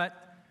alone. But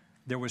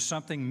there was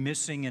something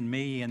missing in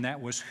me, and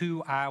that was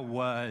who I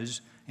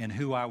was and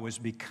who I was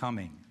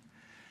becoming.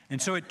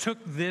 And so it took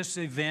this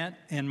event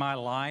in my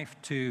life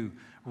to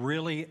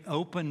really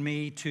open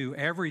me to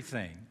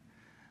everything.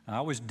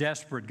 I was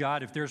desperate.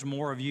 God, if there's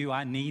more of you,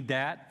 I need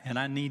that, and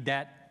I need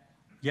that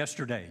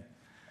yesterday,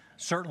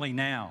 certainly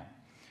now.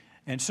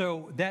 And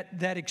so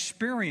that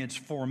experience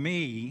for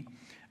me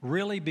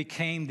really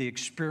became the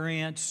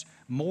experience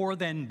more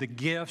than the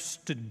gifts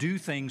to do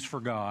things for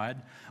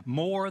God,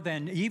 more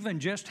than even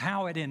just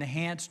how it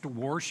enhanced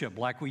worship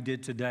like we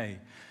did today.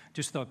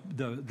 Just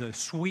the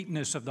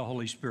sweetness of the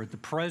Holy Spirit, the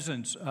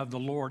presence of the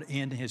Lord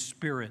in His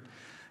Spirit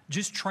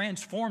just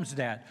transforms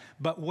that.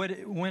 But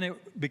when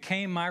it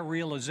became my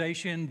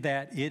realization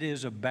that it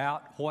is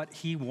about what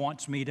He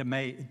wants me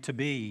to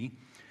be,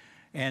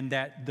 and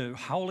that the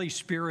Holy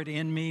Spirit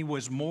in me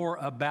was more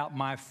about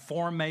my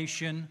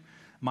formation,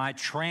 my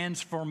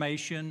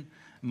transformation,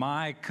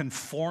 my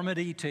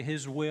conformity to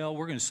His will.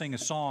 We're going to sing a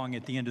song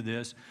at the end of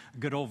this, a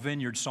good old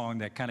Vineyard song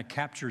that kind of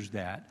captures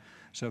that.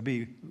 So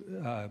be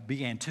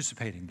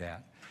anticipating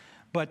that.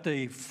 But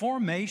the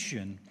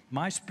formation,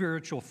 my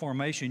spiritual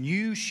formation,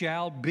 you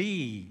shall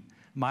be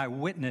my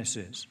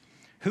witnesses.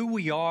 Who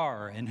we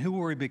are and who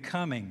we're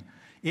becoming,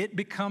 it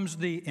becomes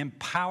the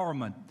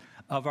empowerment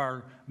of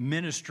our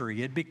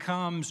ministry. It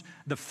becomes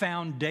the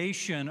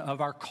foundation of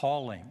our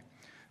calling.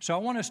 So I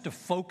want us to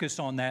focus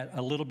on that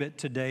a little bit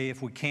today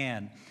if we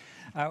can.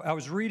 I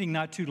was reading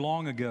not too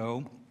long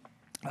ago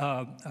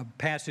a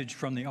passage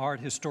from the art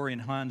historian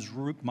Hans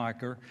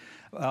Rookmaaker.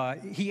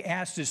 He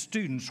asked his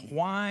students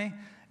why,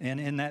 and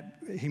in that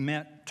he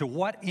meant, to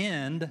what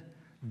end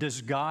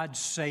does God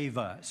save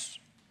us?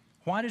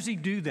 Why does He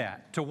do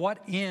that? To what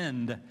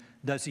end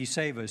does He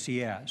save us,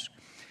 he asked.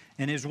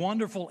 And his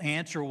wonderful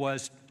answer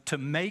was to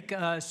make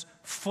us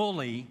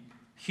fully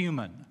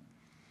human.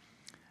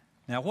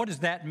 Now, what does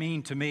that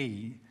mean to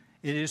me?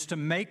 It is to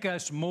make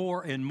us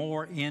more and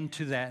more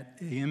into that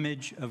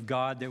image of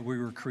God that we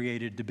were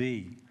created to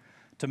be.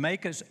 To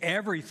make us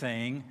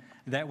everything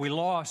that we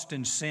lost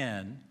in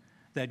sin,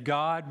 that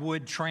God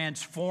would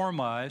transform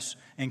us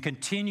and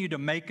continue to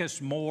make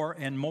us more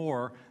and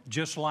more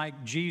just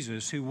like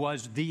Jesus, who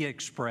was the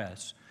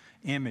express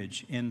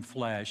image in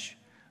flesh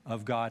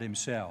of God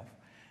Himself.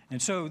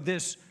 And so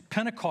this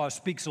Pentecost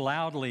speaks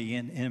loudly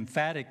and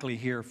emphatically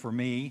here for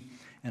me,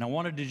 and I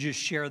wanted to just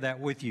share that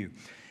with you.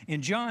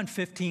 In John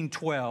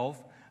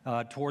 15:12,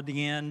 toward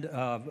the end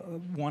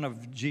of one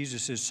of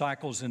Jesus'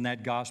 cycles in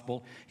that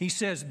gospel, He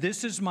says,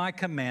 "This is my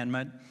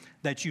commandment,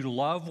 that you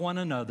love one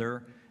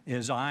another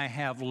as I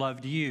have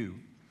loved you."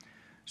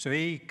 So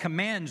He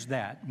commands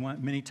that.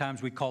 Many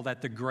times we call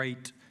that the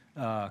Great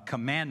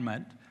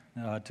Commandment,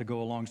 to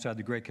go alongside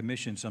the Great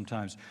Commission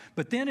sometimes.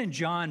 But then in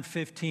John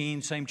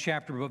 15, same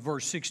chapter, but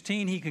verse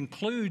 16, He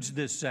concludes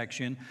this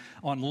section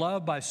on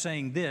love by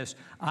saying this,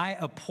 "I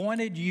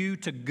appointed you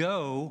to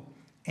go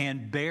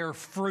and bear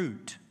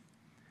fruit,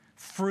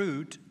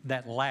 fruit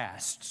that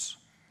lasts."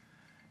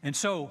 And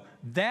so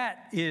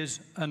that is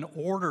an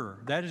order.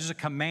 That is a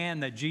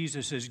command that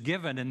Jesus has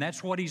given, and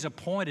that's what He's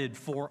appointed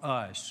for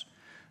us,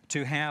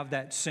 to have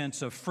that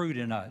sense of fruit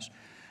in us.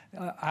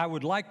 I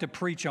would like to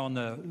preach on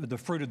the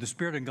fruit of the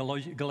Spirit in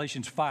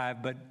Galatians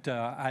 5, but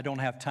I don't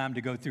have time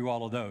to go through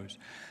all of those.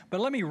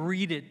 But let me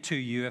read it to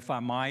you, if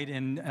I might,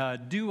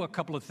 and do a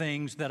couple of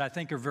things that I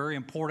think are very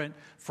important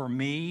for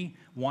me,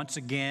 once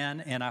again,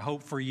 and I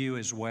hope for you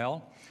as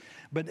well.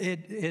 But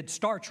it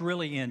starts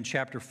really in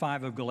chapter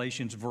 5 of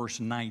Galatians, verse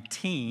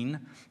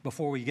 19,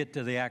 before we get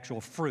to the actual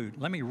fruit.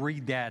 Let me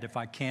read that, if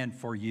I can,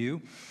 for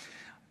you.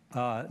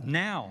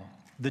 "Now,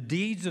 the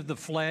deeds of the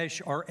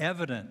flesh are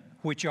evident,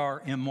 which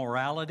are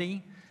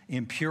immorality,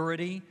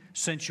 impurity,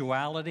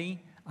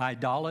 sensuality,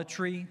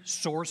 idolatry,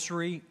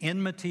 sorcery,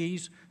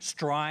 enmities,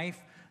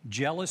 strife,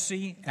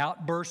 jealousy,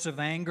 outbursts of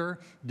anger,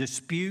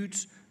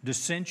 disputes,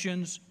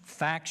 dissensions,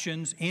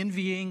 factions,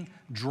 envying,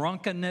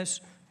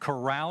 drunkenness,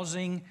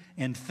 carousing,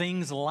 and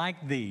things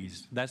like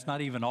these." That's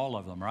not even all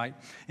of them, right?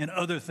 "And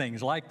other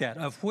things like that,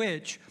 of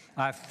which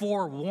I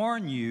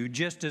forewarn you,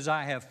 just as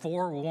I have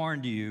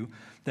forewarned you,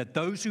 that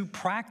those who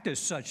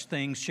practice such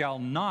things shall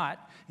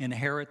not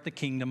inherit the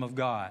kingdom of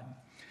God.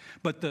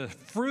 But the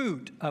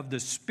fruit of the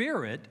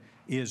Spirit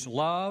is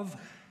love,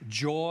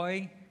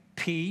 joy,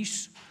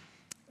 peace,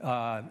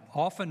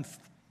 often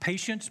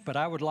patience, but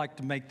I would like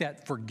to make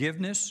that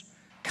forgiveness,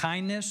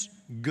 kindness,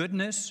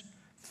 goodness,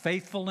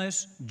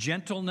 faithfulness,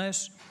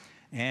 gentleness,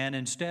 and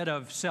instead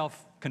of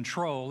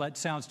self-control, that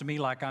sounds to me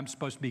like I'm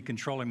supposed to be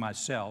controlling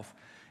myself.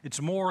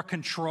 It's more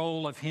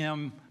control of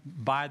Him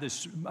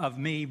of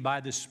me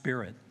by the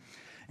Spirit.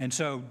 And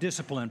so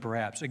discipline,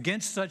 perhaps.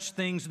 Against such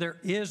things there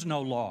is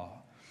no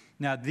law.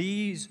 Now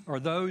these are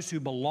those who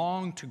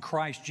belong to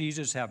Christ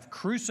Jesus, have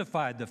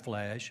crucified the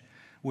flesh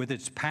with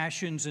its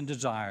passions and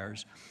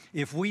desires.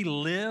 If we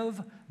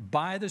live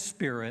by the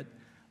Spirit,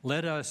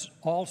 let us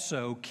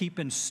also keep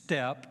in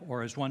step,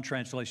 or as one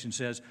translation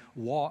says,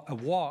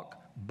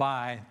 walk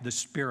by the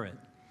Spirit.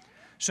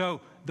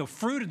 So the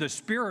fruit of the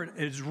Spirit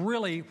is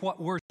really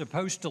what we're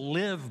supposed to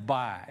live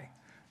by.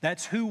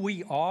 That's who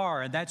we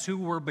are, and that's who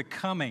we're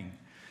becoming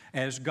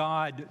as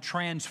God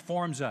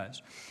transforms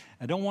us.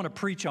 I don't want to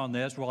preach on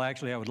this. Well,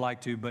 actually, I would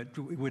like to, but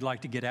we'd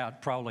like to get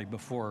out probably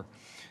before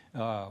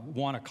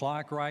 1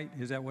 o'clock, right?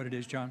 Is that what it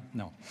is, John?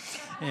 No.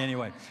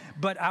 Anyway,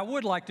 but I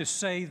would like to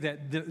say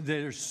that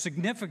there's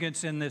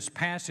significance in this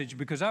passage,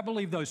 because I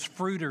believe those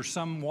fruit are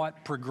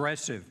somewhat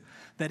progressive,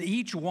 that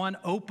each one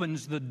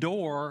opens the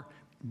door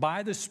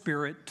by the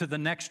Spirit to the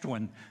next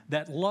one,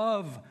 that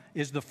love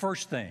is the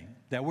first thing,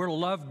 that we're to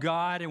love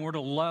God and we're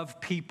to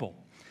love people.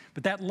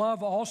 But that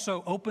love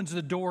also opens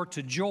the door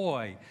to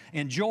joy,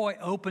 and joy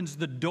opens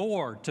the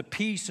door to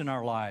peace in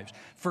our lives,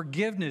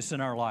 forgiveness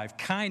in our life,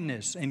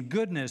 kindness and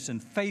goodness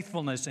and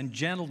faithfulness and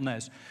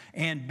gentleness,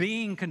 and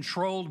being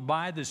controlled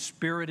by the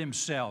Spirit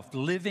Himself,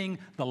 living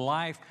the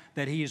life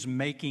that He is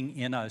making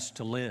in us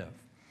to live.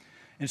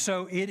 And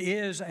so it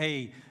is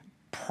a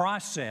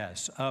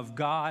process of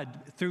God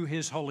through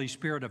His Holy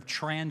Spirit of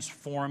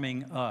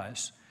transforming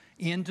us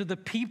into the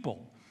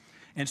people.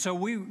 And so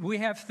we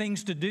have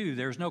things to do,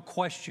 there's no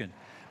question.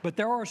 But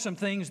there are some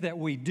things that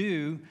we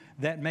do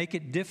that make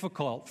it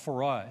difficult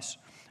for us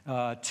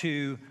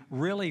to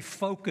really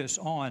focus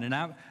on. And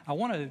I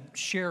want to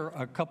share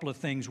a couple of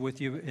things with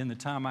you in the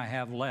time I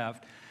have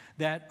left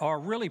that are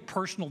really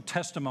personal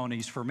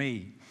testimonies for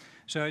me.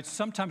 So it's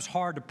sometimes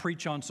hard to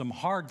preach on some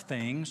hard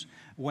things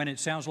when it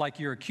sounds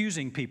like you're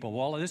accusing people.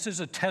 Well, this is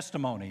a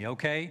testimony,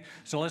 okay?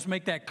 So let's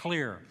make that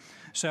clear.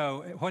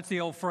 So what's the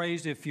old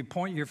phrase? If you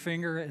point your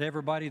finger at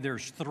everybody,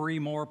 there's 3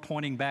 more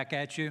pointing back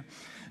at you.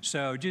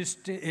 So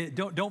just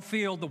don't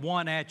feel the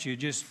one at you.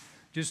 Just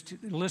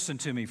listen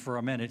to me for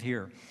a minute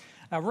here.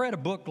 I've read a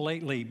book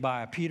lately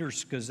by Peter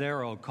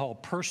Scazzero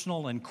called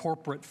Personal and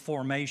Corporate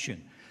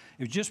Formation.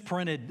 It was just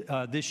printed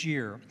this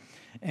year.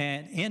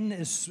 And in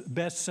this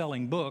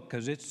best-selling book,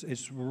 because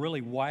it's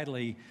really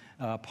widely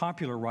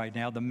popular right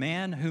now, the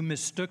man who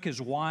mistook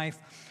his wife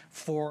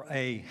for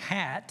a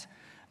hat,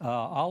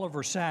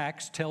 Oliver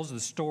Sacks tells the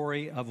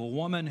story of a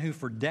woman who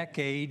for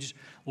decades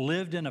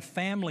lived in a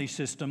family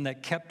system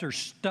that kept her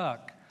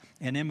stuck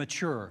and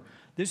immature.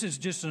 This is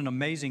just an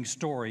amazing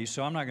story,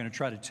 so I'm not going to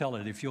try to tell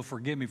it. If you'll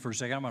forgive me for a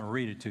second, I'm going to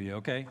read it to you,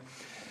 okay?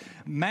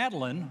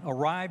 Madeline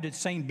arrived at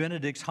St.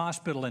 Benedict's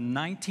Hospital in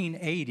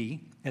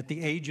 1980 at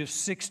the age of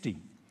 60.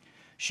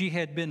 She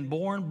had been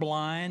born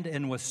blind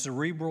and with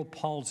cerebral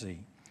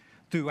palsy.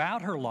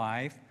 Throughout her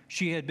life,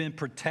 she had been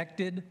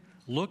protected,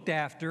 looked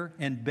after,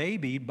 and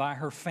babied by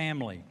her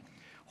family.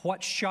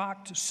 What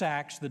shocked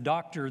Sacks, the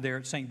doctor there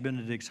at St.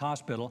 Benedict's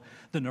Hospital,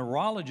 the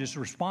neurologist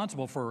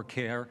responsible for her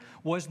care,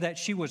 was that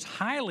she was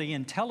highly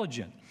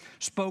intelligent,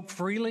 spoke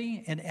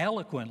freely and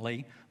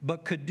eloquently,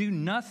 but could do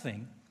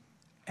nothing,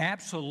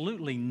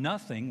 absolutely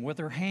nothing with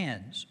her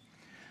hands.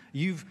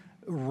 You've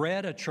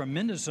read a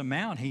tremendous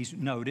amount, he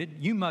noted.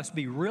 You must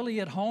be really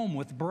at home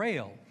with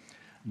Braille.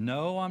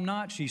 No, I'm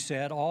not, she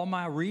said. All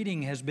my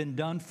reading has been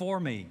done for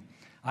me.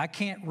 I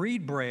can't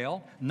read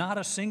Braille, not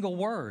a single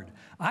word.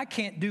 I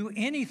can't do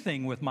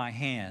anything with my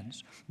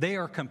hands. They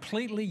are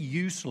completely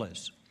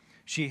useless.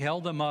 She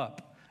held them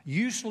up.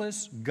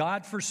 Useless,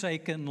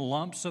 God-forsaken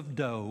lumps of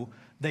dough.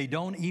 They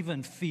don't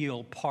even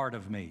feel part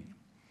of me.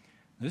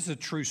 This is a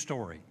true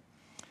story.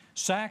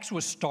 Sacks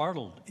was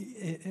startled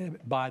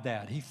by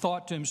that. He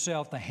thought to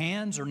himself, the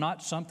hands are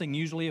not something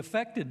usually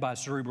affected by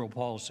cerebral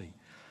palsy.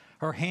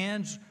 Her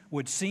hands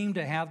would seem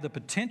to have the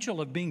potential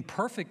of being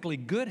perfectly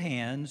good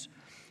hands,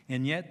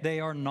 and yet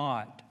they are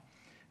not.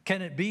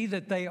 Can it be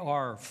that they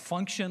are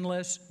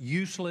functionless,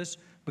 useless,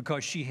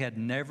 because she had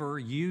never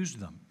used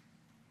them?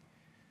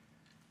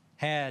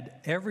 Had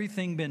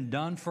everything been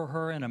done for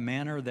her in a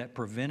manner that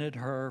prevented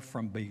her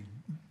from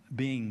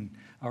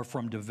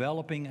from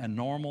developing a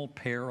normal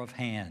pair of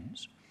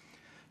hands?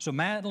 So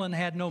Madeline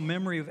had no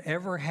memory of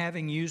ever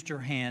having used her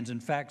hands. In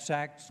fact,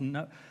 Sacks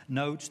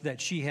notes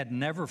that she had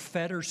never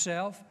fed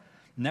herself,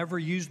 never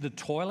used the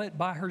toilet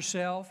by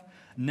herself,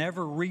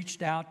 never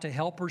reached out to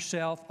help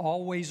herself,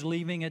 always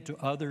leaving it to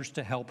others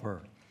to help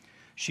her.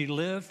 She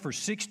lived for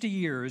 60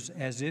 years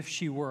as if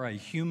she were a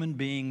human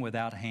being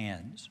without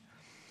hands.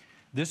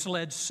 This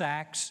led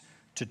Sacks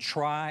to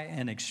try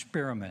an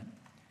experiment.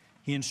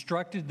 He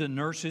instructed the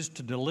nurses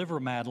to deliver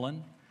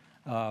Madeline's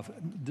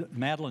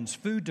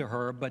food to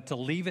her, but to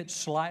leave it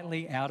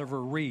slightly out of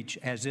her reach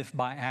as if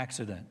by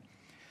accident.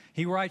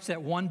 He writes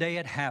that one day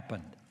it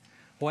happened.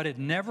 What had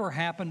never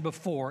happened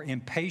before,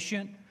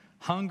 impatient,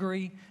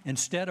 hungry,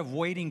 instead of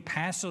waiting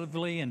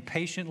passively and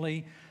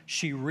patiently,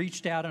 she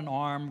reached out an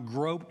arm,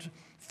 groped,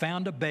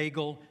 found a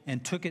bagel,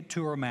 and took it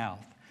to her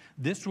mouth.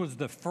 This was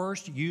the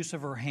first use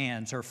of her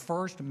hands, her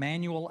first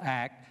manual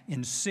act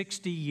in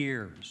 60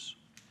 years.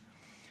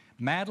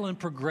 Madeline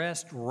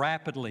progressed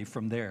rapidly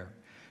from there.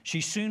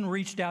 She soon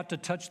reached out to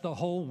touch the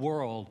whole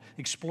world,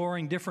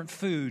 exploring different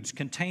foods,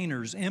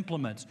 containers,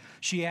 implements.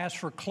 She asked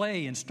for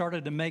clay and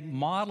started to make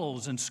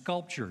models and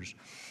sculptures.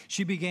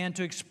 She began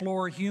to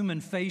explore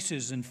human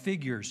faces and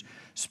figures.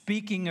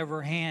 Speaking of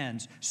her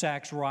hands,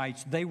 Sacks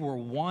writes, they were,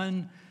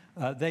 one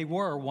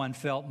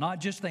felt, not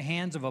just the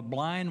hands of a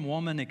blind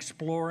woman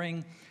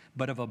exploring,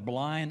 but of a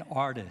blind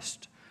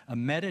artist. A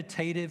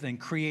meditative and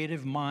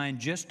creative mind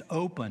just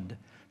opened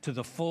to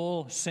the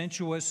full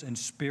sensuous and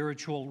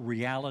spiritual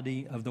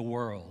reality of the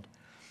world.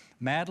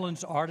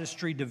 Madeline's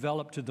artistry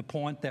developed to the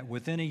point that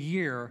within a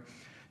year,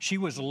 she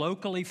was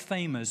locally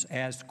famous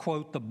as,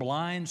 quote, the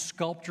blind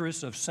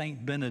sculptress of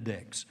St.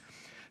 Benedict's.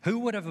 Who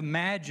would have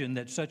imagined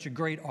that such a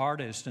great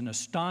artist and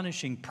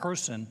astonishing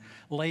person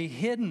lay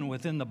hidden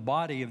within the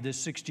body of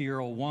this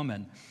 60-year-old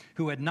woman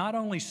who had not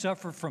only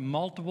suffered from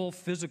multiple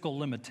physical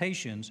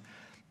limitations,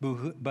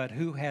 but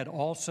who had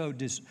also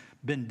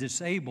been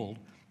disabled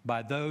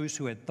by those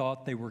who had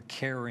thought they were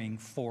caring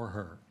for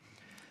her?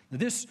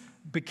 This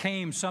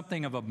became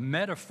something of a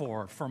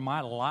metaphor for my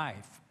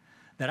life,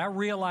 that I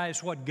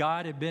realized what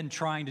God had been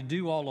trying to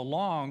do all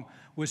along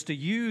was to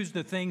use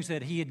the things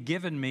that He had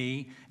given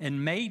me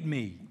and made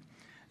me.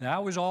 Now, I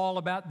was all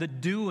about the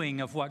doing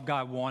of what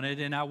God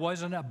wanted, and I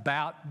wasn't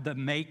about the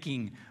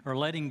making or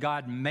letting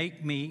God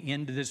make me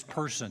into this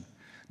person.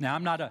 Now,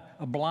 I'm not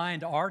a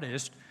blind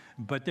artist,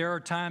 but there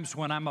are times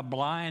when I'm a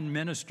blind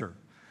minister.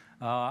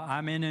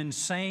 I'm an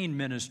insane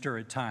minister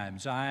at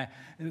times.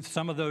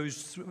 Some of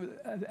those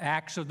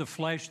acts of the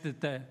flesh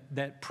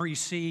that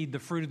precede the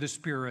fruit of the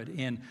Spirit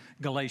in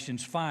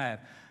Galatians 5,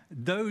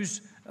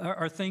 those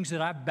are things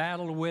that I've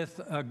battled with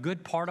a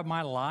good part of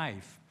my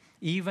life,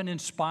 even in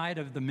spite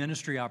of the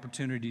ministry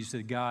opportunities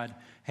that God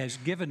has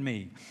given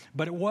me.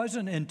 But it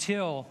wasn't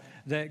until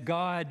that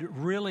God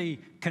really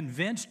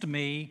convinced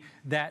me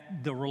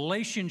that the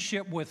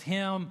relationship with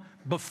Him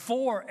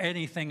before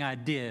anything I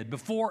did,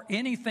 before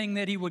anything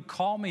that He would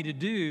call me to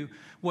do,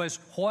 was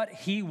what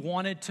He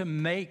wanted to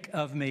make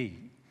of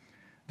me.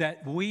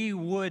 That we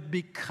would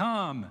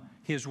become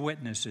His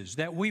witnesses,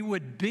 that we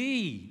would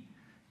be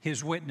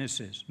His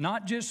witnesses,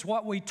 not just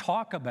what we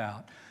talk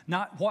about,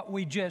 not what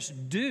we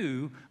just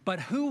do, but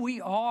who we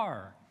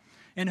are.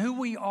 And who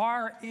we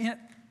are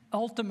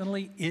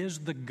ultimately is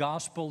the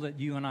gospel that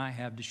you and I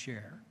have to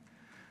share.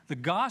 The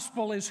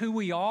gospel is who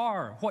we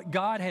are, what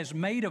God has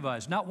made of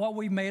us, not what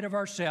we've made of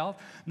ourselves,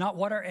 not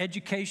what our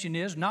education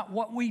is, not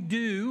what we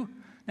do.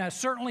 Now,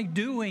 certainly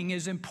doing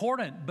is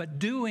important, but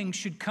doing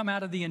should come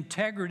out of the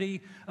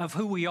integrity of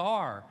who we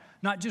are,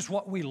 not just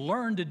what we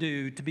learn to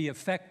do to be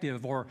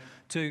effective or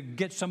to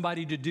get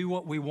somebody to do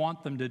what we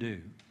want them to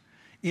do.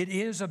 It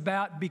is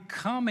about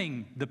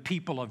becoming the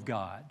people of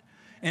God.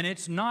 And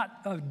it's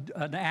not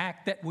an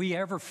act that we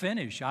ever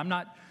finish. I'm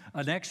not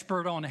an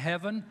expert on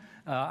heaven.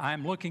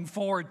 I'm looking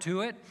forward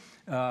to it.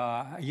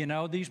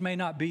 These may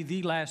not be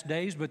the last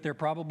days, but they're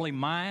probably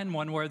mine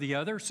one way or the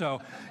other.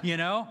 So,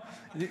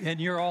 and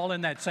you're all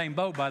in that same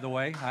boat, by the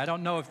way. I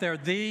don't know if they're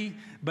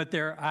but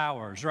they're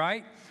ours,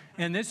 right?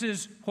 And this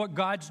is what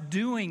God's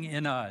doing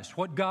in us,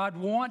 what God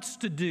wants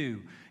to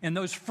do. And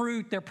those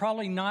fruit, they're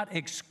probably not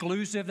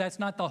exclusive. That's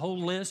not the whole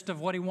list of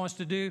what He wants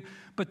to do,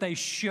 but they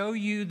show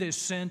you this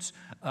sense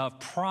of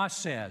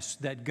process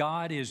that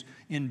God is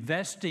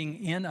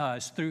investing in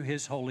us through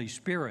His Holy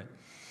Spirit.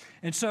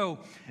 And so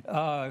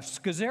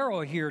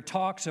Scazzero here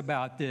talks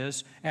about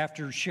this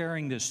after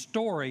sharing this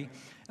story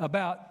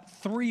about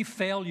 3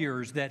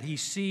 failures that he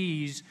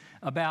sees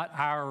about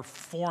our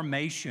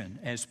formation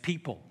as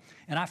people.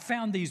 And I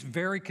found these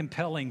very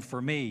compelling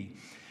for me.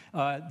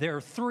 There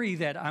are 3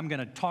 that I'm going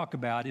to talk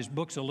about. His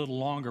book's a little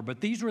longer, but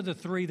these were the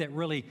 3 that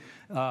really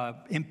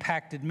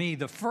impacted me.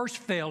 The first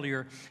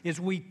failure is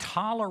we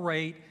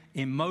tolerate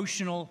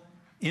emotional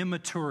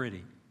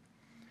immaturity.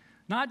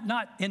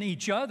 Not in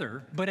each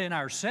other, but in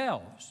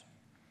ourselves.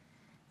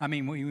 I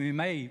mean, we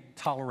may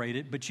tolerate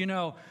it, but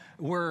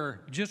we're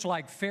just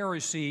like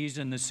Pharisees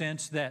in the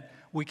sense that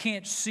we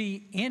can't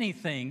see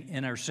anything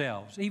in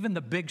ourselves, even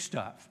the big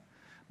stuff.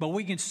 But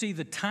we can see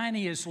the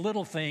tiniest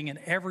little thing in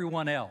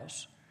everyone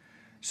else.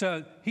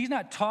 So he's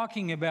not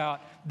talking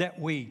about that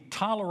we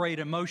tolerate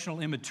emotional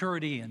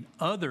immaturity in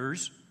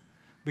others,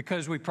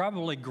 because we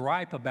probably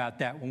gripe about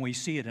that when we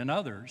see it in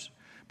others.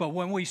 But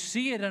when we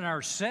see it in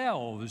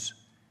ourselves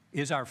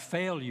is our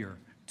failure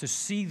to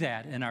see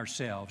that in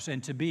ourselves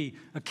and to be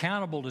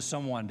accountable to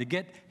someone, to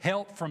get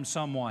help from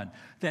someone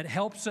that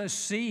helps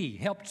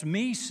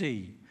me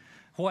see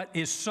what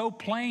is so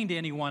plain to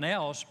anyone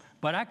else,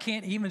 but I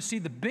can't even see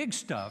the big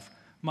stuff,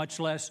 much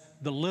less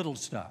the little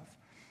stuff.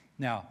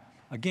 Now,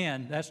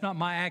 again, that's not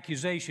my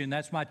accusation,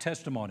 that's my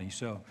testimony,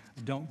 so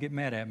don't get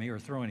mad at me or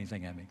throw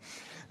anything at me.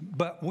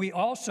 But we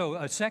also,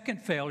 a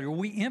second failure,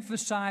 we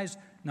emphasize,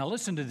 now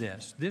listen to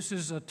this. This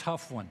is a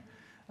tough one.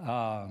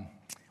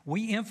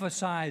 We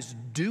emphasize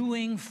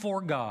doing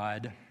for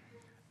God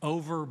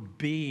over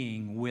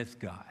being with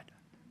God.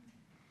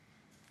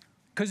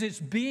 Because it's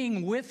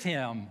being with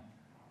Him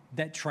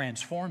that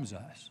transforms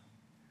us.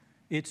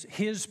 It's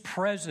His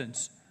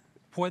presence,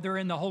 whether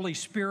in the Holy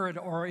Spirit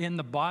or in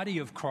the body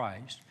of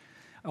Christ,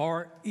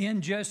 or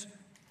in just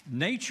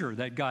nature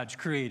that God's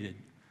created.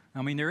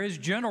 I mean, there is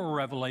general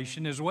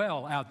revelation as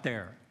well out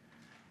there.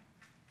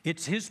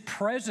 It's His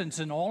presence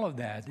in all of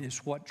that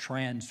is what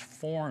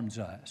transforms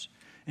us.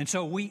 And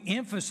so we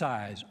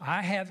emphasize,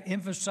 I have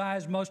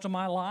emphasized most of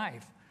my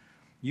life.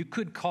 You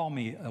could call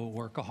me a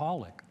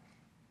workaholic.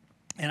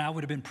 And I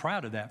would have been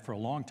proud of that for a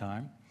long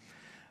time.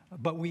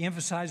 But we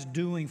emphasize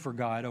doing for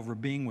God over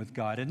being with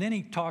God. And then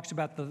he talks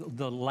about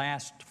the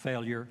last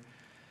failure.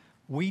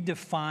 We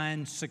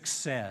define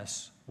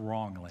success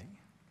wrongly.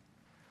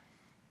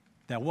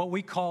 Now, what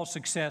we call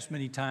success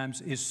many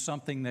times is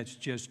something that's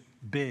just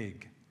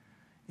big.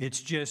 It's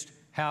just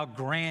how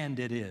grand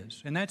it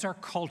is. And that's our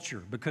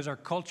culture, because our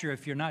culture,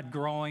 if you're not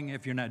growing,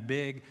 if you're not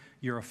big,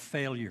 you're a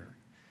failure.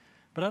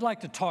 But I'd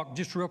like to talk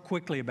just real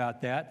quickly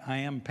about that. I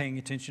am paying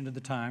attention to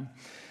the time.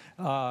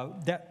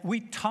 That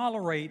we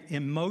tolerate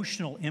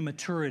emotional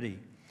immaturity.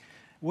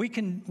 We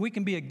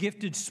can be a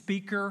gifted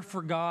speaker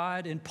for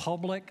God in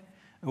public.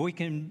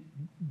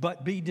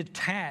 But be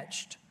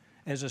detached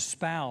as a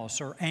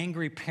spouse or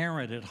angry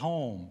parent at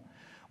home.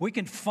 We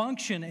can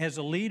function as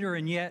a leader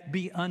and yet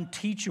be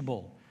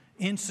unteachable,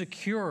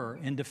 insecure,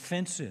 and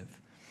defensive.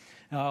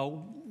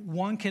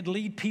 One can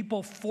lead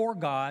people for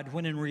God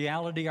when in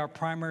reality our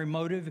primary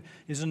motive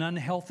is an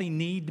unhealthy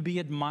need to be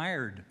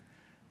admired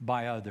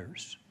by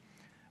others.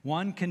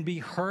 One can be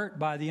hurt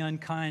by the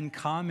unkind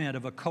comment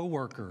of a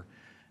coworker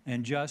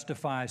and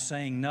justify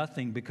saying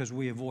nothing because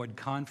we avoid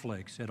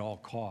conflicts at all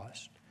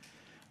costs.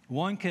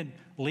 One can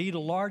lead a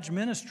large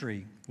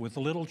ministry with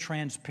little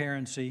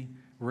transparency,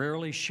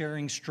 rarely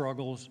sharing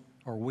struggles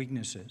or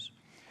weaknesses.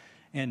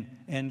 And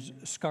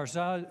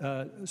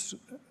Scazzero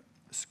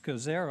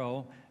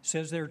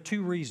says there are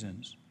two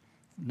reasons.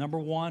 Number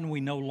one, we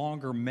no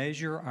longer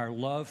measure our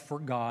love for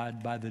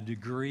God by the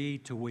degree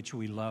to which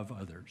we love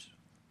others.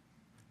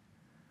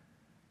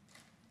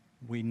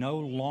 We no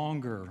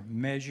longer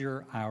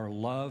measure our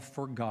love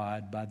for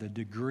God by the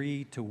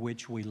degree to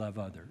which we love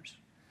others.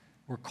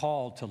 We're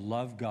called to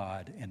love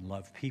God and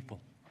love people.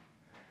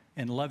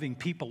 And loving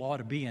people ought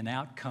to be an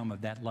outcome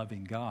of that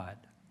loving God.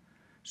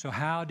 So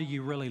how do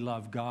you really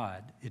love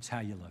God? It's how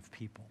you love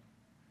people.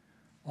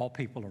 All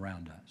people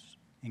around us.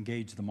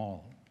 Engage them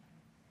all,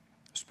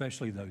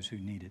 especially those who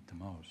need it the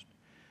most.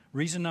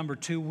 Reason number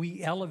two,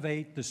 we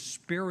elevate the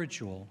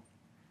spiritual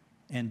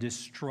and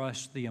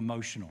distrust the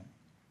emotional.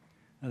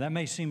 Now, that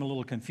may seem a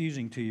little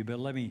confusing to you, but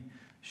let me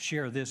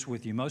share this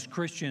with you. Most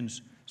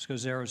Christians,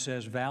 Scazzero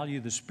says, value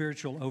the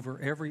spiritual over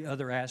every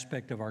other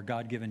aspect of our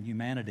God-given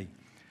humanity.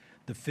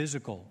 The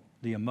physical,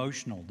 the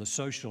emotional, the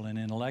social, and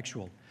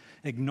intellectual.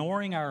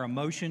 Ignoring our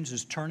emotions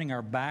is turning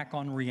our back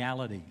on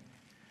reality.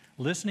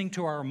 Listening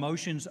to our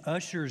emotions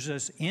ushers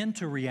us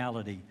into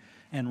reality,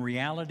 and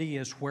reality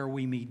is where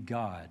we meet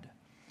God.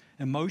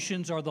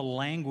 Emotions are the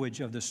language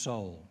of the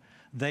soul.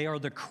 They are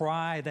the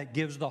cry that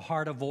gives the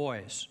heart a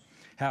voice.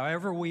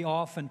 However, we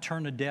often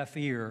turn a deaf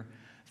ear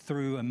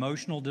through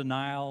emotional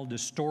denial,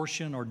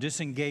 distortion, or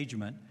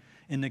disengagement.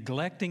 In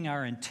neglecting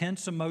our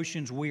intense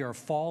emotions, we are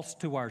false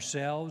to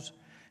ourselves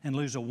and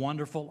lose a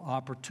wonderful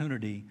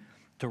opportunity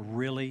to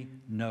really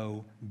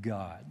know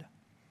God.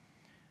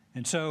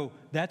 And so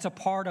that's a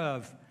part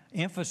of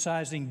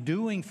emphasizing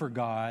doing for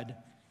God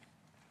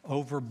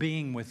over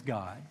being with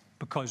God,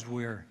 because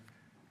we're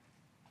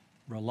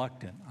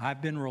reluctant.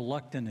 I've been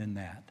reluctant in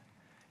that.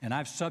 And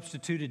I've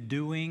substituted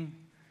doing,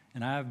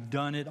 and I've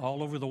done it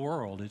all over the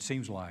world, it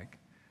seems like.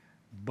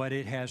 But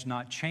it has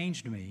not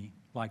changed me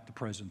like the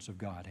presence of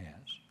God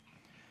has.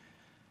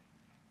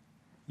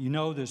 You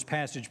know this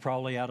passage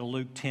probably out of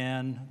Luke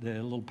 10, the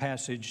little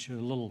passage,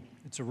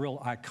 it's a real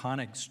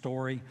iconic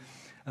story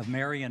of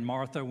Mary and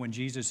Martha when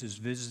Jesus is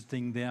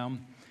visiting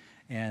them.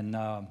 And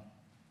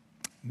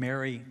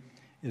Mary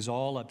is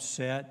all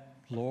upset.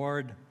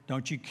 Lord,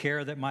 don't you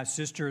care that my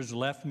sister has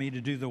left me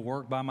to do the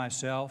work by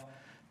myself?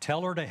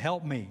 Tell her to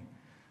help me.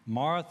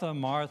 Martha,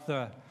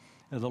 Martha,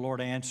 the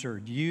Lord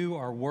answered, you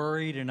are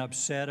worried and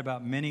upset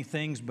about many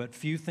things, but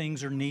few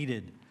things are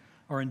needed,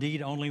 or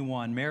indeed only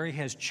one. Mary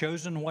has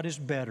chosen what is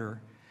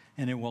better,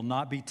 and it will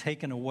not be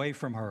taken away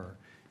from her.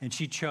 And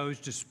she chose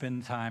to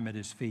spend time at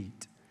his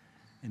feet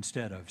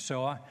instead of.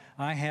 So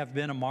I have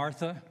been a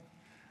Martha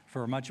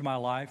for much of my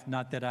life.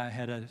 Not that I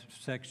had a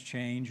sex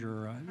change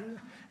or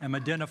am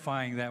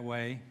identifying that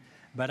way,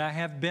 but I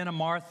have been a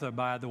Martha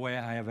by the way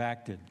I have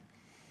acted.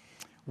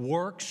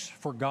 Works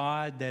for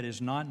God that is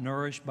not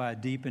nourished by a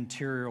deep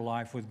interior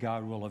life with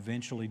God will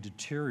eventually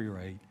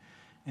deteriorate,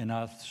 and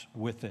us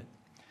with it.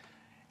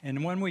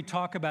 And when we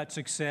talk about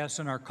success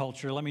in our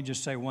culture, let me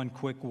just say one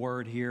quick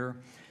word here.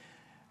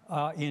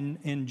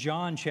 In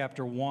John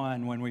chapter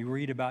 1, when we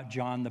read about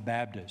John the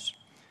Baptist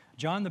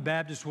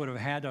would have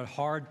had a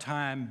hard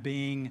time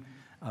being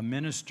a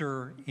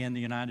minister in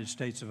the United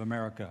States of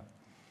America.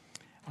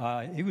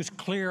 He was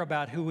clear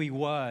about who he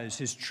was,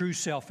 his true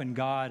self in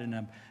God,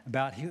 and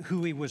about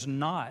who he was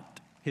not,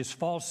 his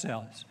false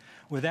selves.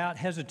 Without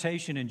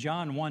hesitation, in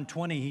John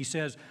 1:20, he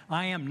says,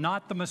 I am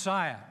not the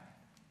Messiah.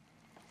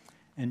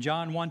 In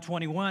John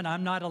 1:21,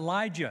 I'm not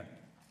Elijah,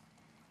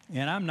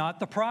 and I'm not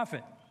the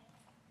prophet.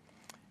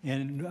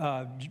 In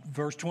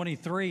verse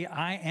 23,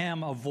 I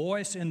am a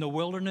voice in the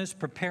wilderness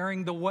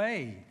preparing the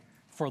way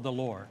for the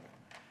Lord.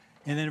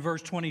 And then in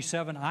verse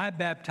 27, I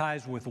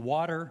baptize with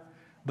water,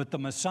 but the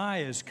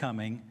Messiah is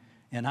coming,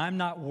 and I'm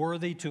not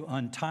worthy to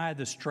untie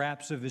the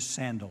straps of his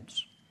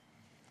sandals.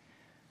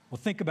 Well,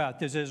 think about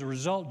this. As a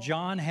result,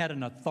 John had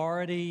an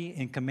authority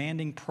and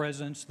commanding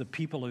presence the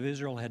people of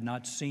Israel had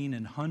not seen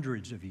in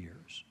hundreds of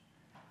years.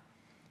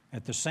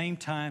 At the same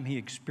time, he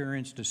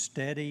experienced a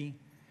steady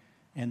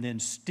and then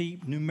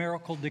steep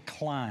numerical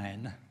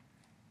decline,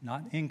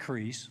 not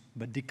increase,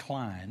 but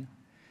decline,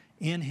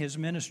 in his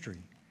ministry.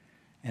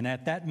 And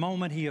at that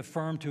moment, he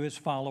affirmed to his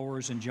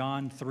followers in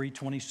John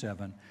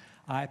 3:27,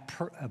 a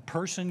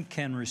person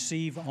can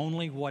receive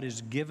only what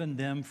is given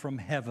them from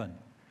heaven.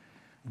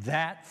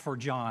 That, for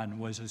John,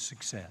 was a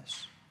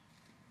success,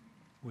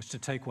 was to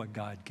take what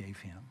God gave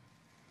him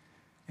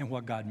and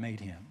what God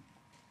made him.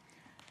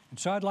 And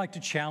so I'd like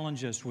to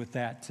challenge us with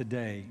that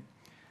today.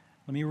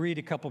 Let me read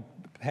a couple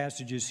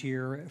passages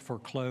here for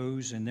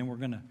close, and then we're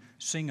going to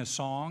sing a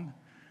song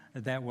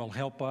that will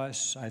help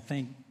us, I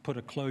think, put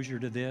a closure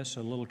to this,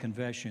 a little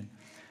confession.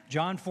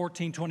 John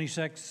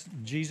 14:26,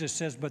 Jesus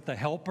says, but the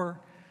Helper,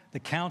 the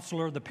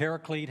Counselor, the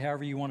Paraclete,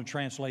 however you want to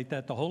translate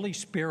that, the Holy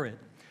Spirit,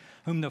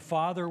 whom the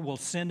Father will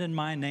send in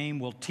my name,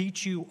 will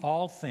teach you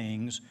all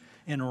things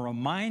and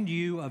remind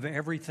you of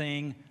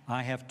everything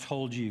I have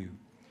told you.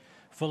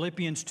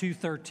 Philippians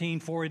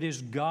 2:13, for it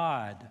is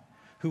God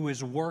who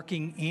is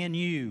working in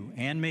you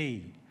and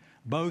me,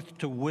 both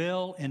to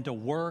will and to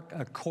work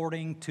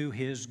according to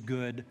his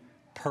good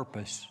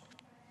purpose.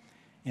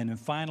 And then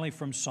finally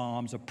from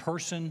Psalms, a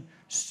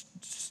person's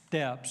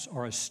steps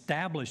are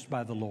established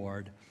by the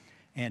Lord,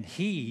 and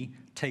he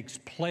takes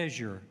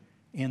pleasure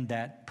in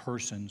that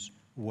person's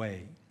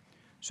way.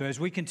 So as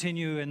we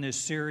continue in this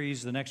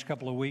series the next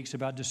couple of weeks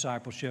about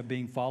discipleship,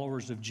 being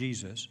followers of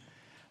Jesus,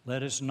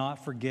 let us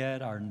not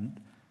forget our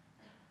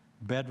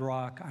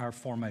bedrock, our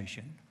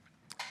formation,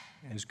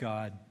 as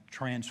God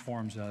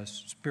transforms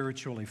us,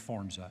 spiritually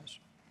forms us.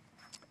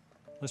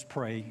 Let's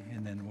pray,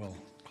 and then we'll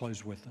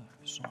close with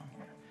a song.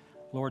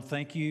 Lord,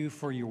 thank you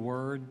for your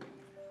word.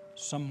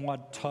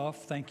 Somewhat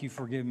tough. Thank you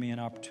for giving me an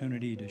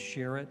opportunity to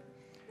share it.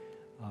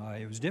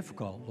 It was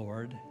difficult,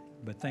 Lord,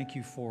 but thank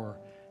you for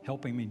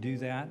helping me do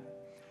that.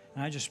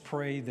 And I just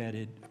pray that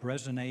it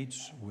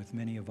resonates with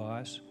many of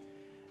us,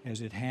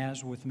 as it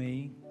has with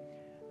me,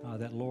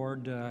 that,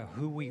 Lord,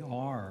 who we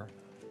are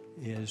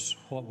is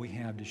what we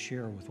have to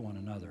share with one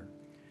another.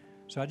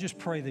 So I just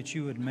pray that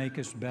you would make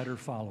us better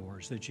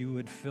followers, that you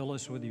would fill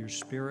us with your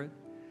Spirit,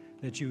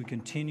 that you would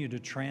continue to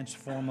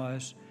transform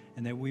us,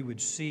 and that we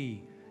would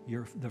see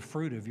the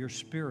fruit of your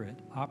Spirit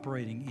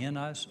operating in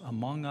us,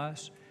 among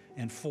us,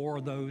 and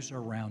for those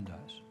around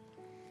us.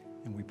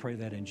 And we pray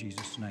that in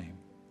Jesus' name.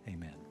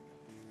 Amen.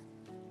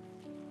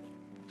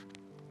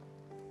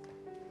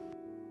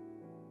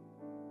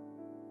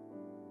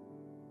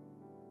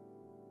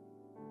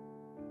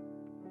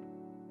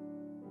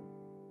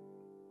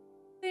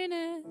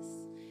 Holiness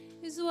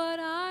is what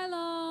I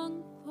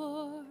long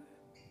for.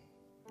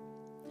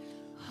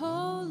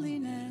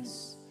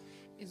 Holiness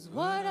is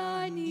what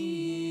I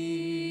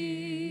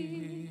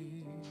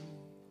need.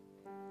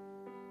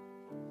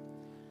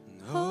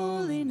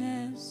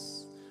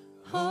 Holiness,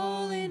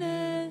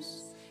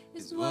 holiness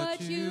is what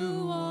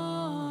you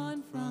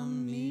want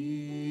from me.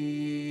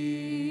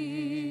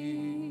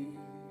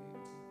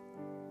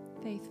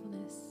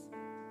 Faithfulness.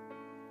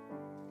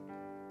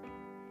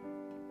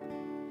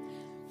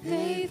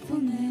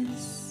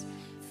 Faithfulness,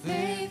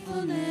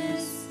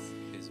 faithfulness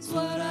is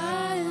what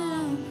I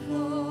long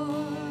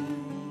for.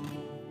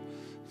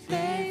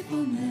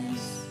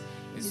 Faithfulness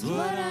is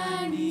what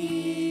I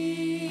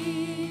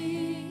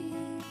need.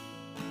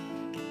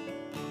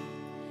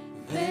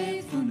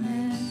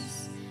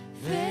 Faithfulness,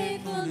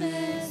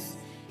 faithfulness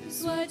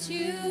is what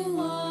you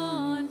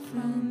want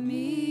from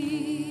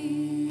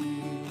me.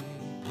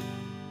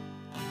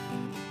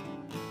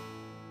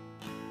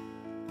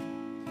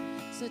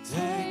 So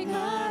take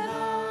my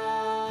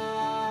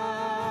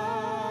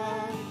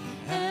heart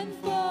and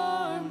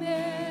form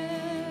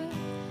it.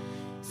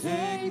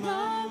 Take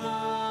my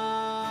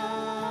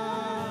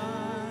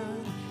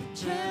mind,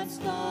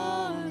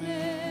 transform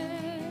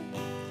it.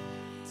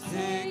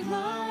 Take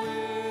my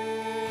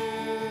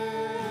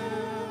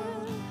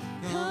will,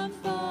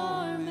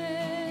 conform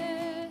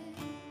it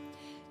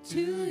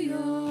to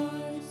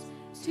yours,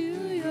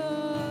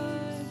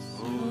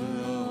 oh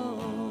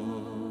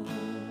Lord.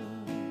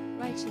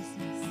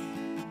 Righteousness.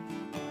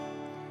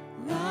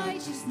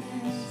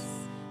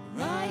 Righteousness,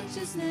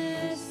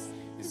 righteousness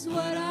is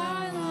what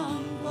I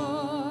long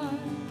for.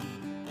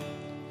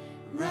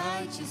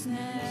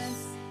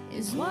 Righteousness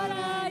is what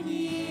I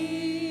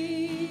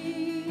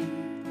need.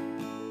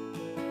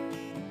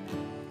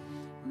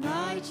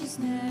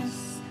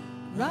 Righteousness,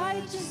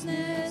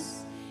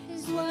 righteousness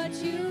is what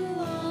you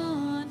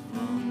want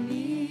from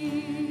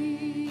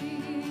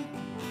me.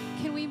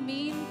 Can we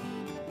mean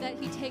that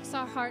he takes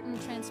our heart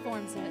and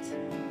transforms it?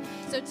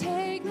 So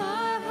take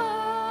my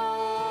heart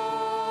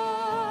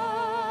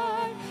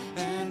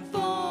and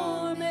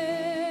form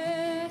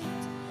it.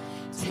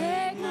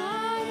 Take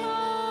my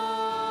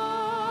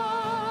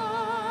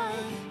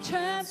mind,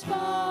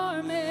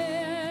 transform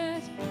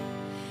it.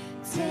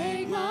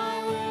 Take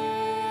my will,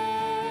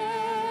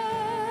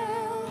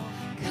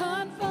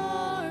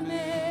 conform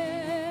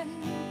it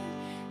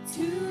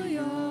to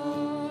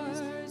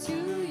yours, oh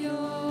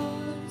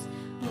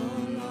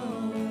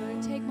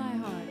Lord. Take my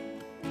heart.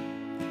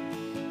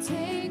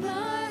 Take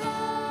my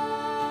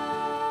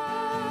heart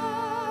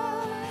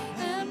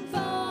and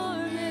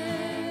form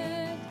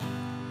it.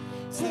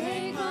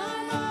 Take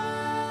my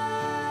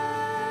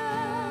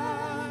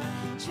mind,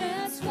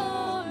 transform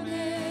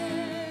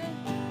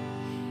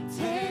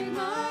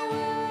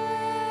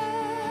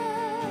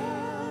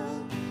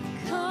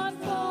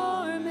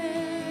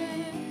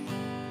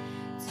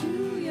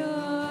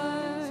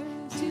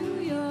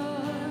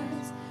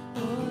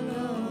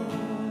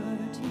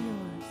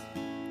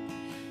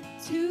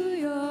to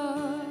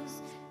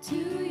yours,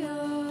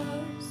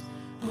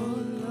 oh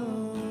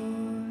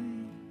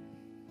Lord.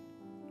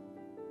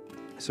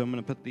 So I'm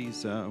going to put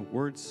these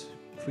words,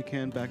 if we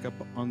can, back up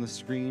on the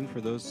screen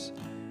for those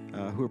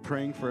who are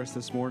praying for us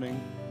this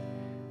morning.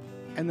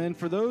 And then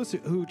for those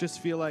who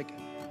just feel like,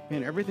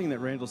 man, everything that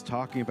Randall's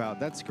talking about,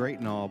 that's great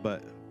and all,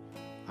 but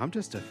I'm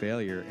just a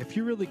failure. If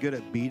you're really good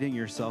at beating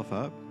yourself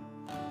up,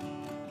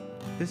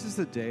 this is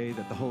the day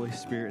that the Holy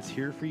Spirit's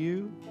here for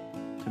you,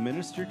 to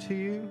minister to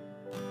you,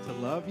 to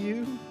love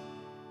you,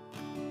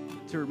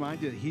 to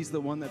remind you that He's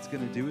the one that's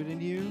going to do it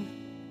in you.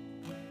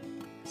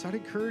 So I'd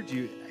encourage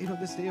you,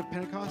 this day of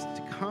Pentecost,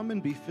 to come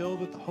and be filled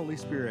with the Holy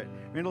Spirit.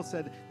 Randall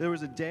said there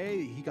was a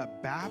day he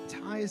got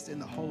baptized in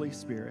the Holy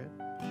Spirit.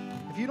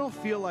 If you don't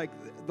feel like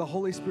the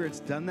Holy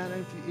Spirit's done that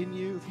in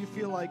you, if you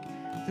feel like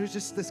there's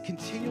just this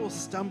continual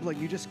stumbling,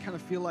 you just kind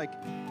of feel like,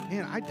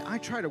 man, I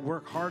try to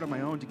work hard on my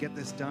own to get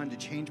this done, to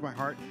change my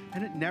heart,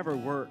 and it never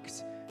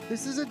works.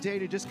 This is a day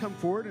to just come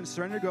forward and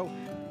surrender, go,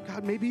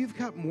 God, maybe you've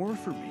got more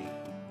for me.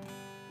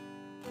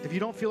 If you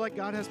don't feel like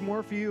God has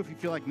more for you, if you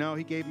feel like, no,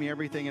 He gave me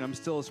everything and I'm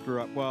still a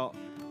screw up, well,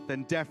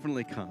 then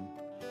definitely come.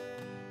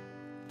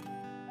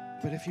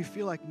 But if you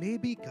feel like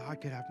maybe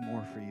God could have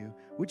more for you,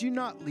 would you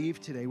not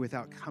leave today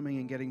without coming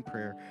and getting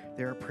prayer?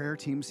 There are prayer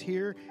teams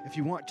here. If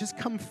you want, just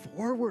come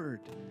forward.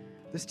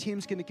 This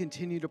team's going to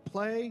continue to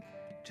play.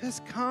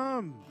 Just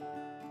come.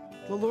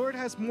 The Lord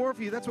has more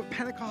for you. That's what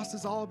Pentecost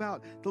is all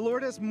about. The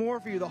Lord has more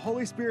for you. The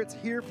Holy Spirit's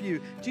here for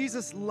you.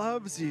 Jesus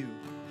loves you.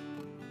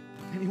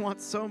 And He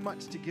wants so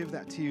much to give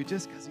that to you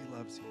just because He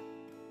loves you.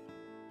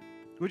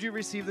 Would you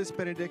receive this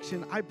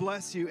benediction? I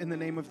bless you in the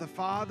name of the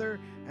Father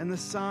and the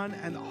Son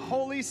and the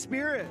Holy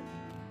Spirit,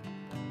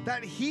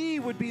 that He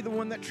would be the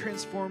one that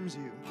transforms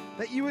you,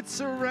 that you would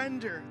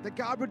surrender, that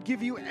God would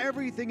give you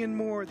everything and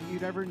more that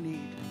you'd ever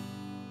need,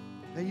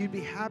 that you'd be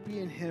happy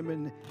in Him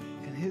and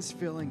His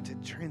filling to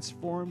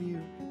transform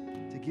you,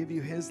 to give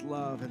you His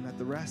love, and that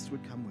the rest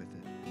would come with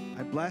it.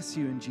 I bless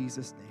you in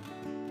Jesus'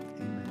 name.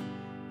 Amen.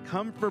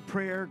 Come for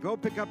prayer. Go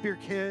pick up your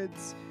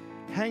kids.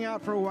 Hang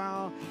out for a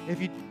while.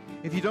 If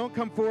you don't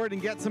come forward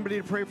and get somebody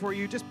to pray for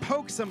you, just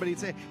poke somebody and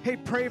say, hey,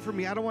 pray for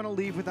me. I don't want to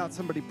leave without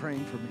somebody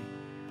praying for me.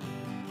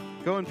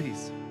 Go in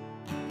peace.